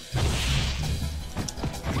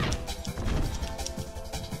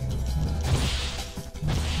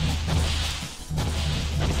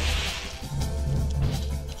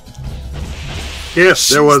 Yes,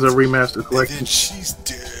 there was a remastered collection. And then she's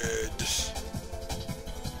dead.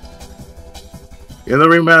 In the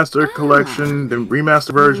remastered collection, the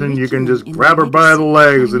remastered version, you can just grab her by the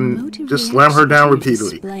legs and just slam her down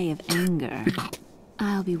repeatedly. Display of anger.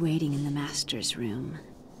 I'll be waiting in the master's room.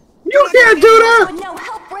 You can't do that! With no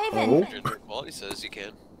help, Raven. Oh. Quality says you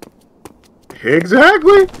can.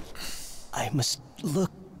 Exactly. I must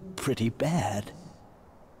look pretty bad.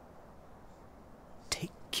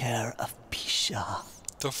 Take care of Bisha.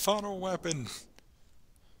 The final weapon.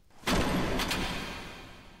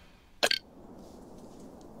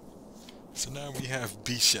 So now we have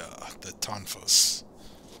Bisha, the Tonfus.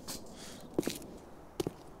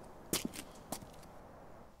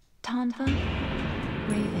 Tonfa,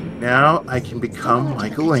 Raven. Now I can become Similar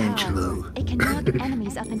to the Michelangelo. Katana, it can knock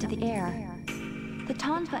enemies up into the air. The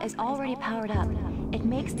Tonfa is already powered up. It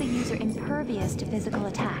makes the user impervious to physical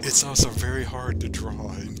attacks. It's also very hard to draw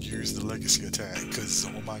and use the legacy attack, because,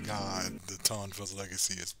 oh my god, the Tonfus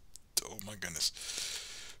legacy is, oh my goodness.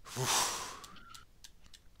 Whew.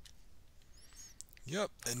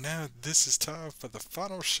 Yep, and now this is time for the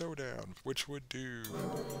final showdown, which we'll do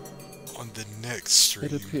on the next stream.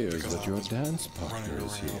 It appears that your dance partner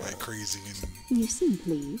is here. Like crazy You seem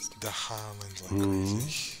pleased. in the Highlands like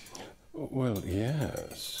crazy. Well,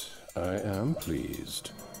 yes, I am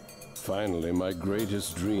pleased. Finally, my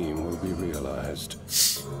greatest dream will be realized.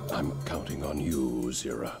 I'm counting on you,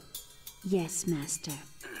 Zira. Yes, Master.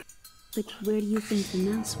 But where do you think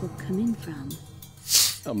the mouse will come in from?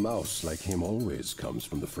 A mouse like him always comes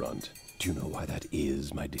from the front. Do you know why that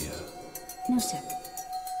is, my dear? No, sir.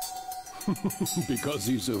 Because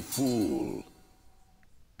he's a fool.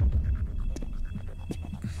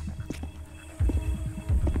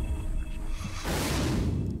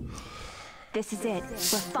 This is it. We're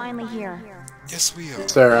finally here. Yes, we are.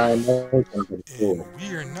 Sir, I know. And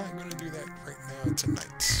we are not going to do that right now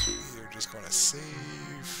tonight. We are just going to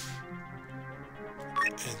save.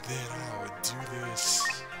 And then I would do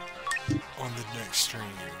this on the next stream.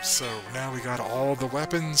 So now we got all the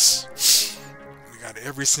weapons. We got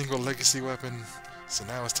every single legacy weapon. So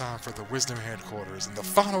now it's time for the Wisdom Headquarters and the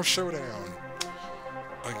final showdown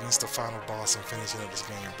against the final boss and finishing up this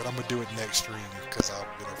game. But I'm going to do it next stream because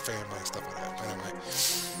I've been a family and stuff like that. But anyway.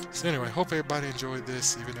 So anyway, hope everybody enjoyed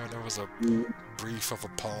this, even though there was a brief of a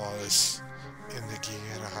pause in the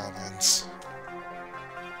Guyana Highlands.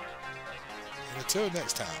 And until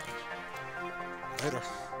next time, later.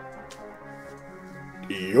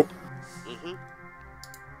 Yep. Mm-hmm.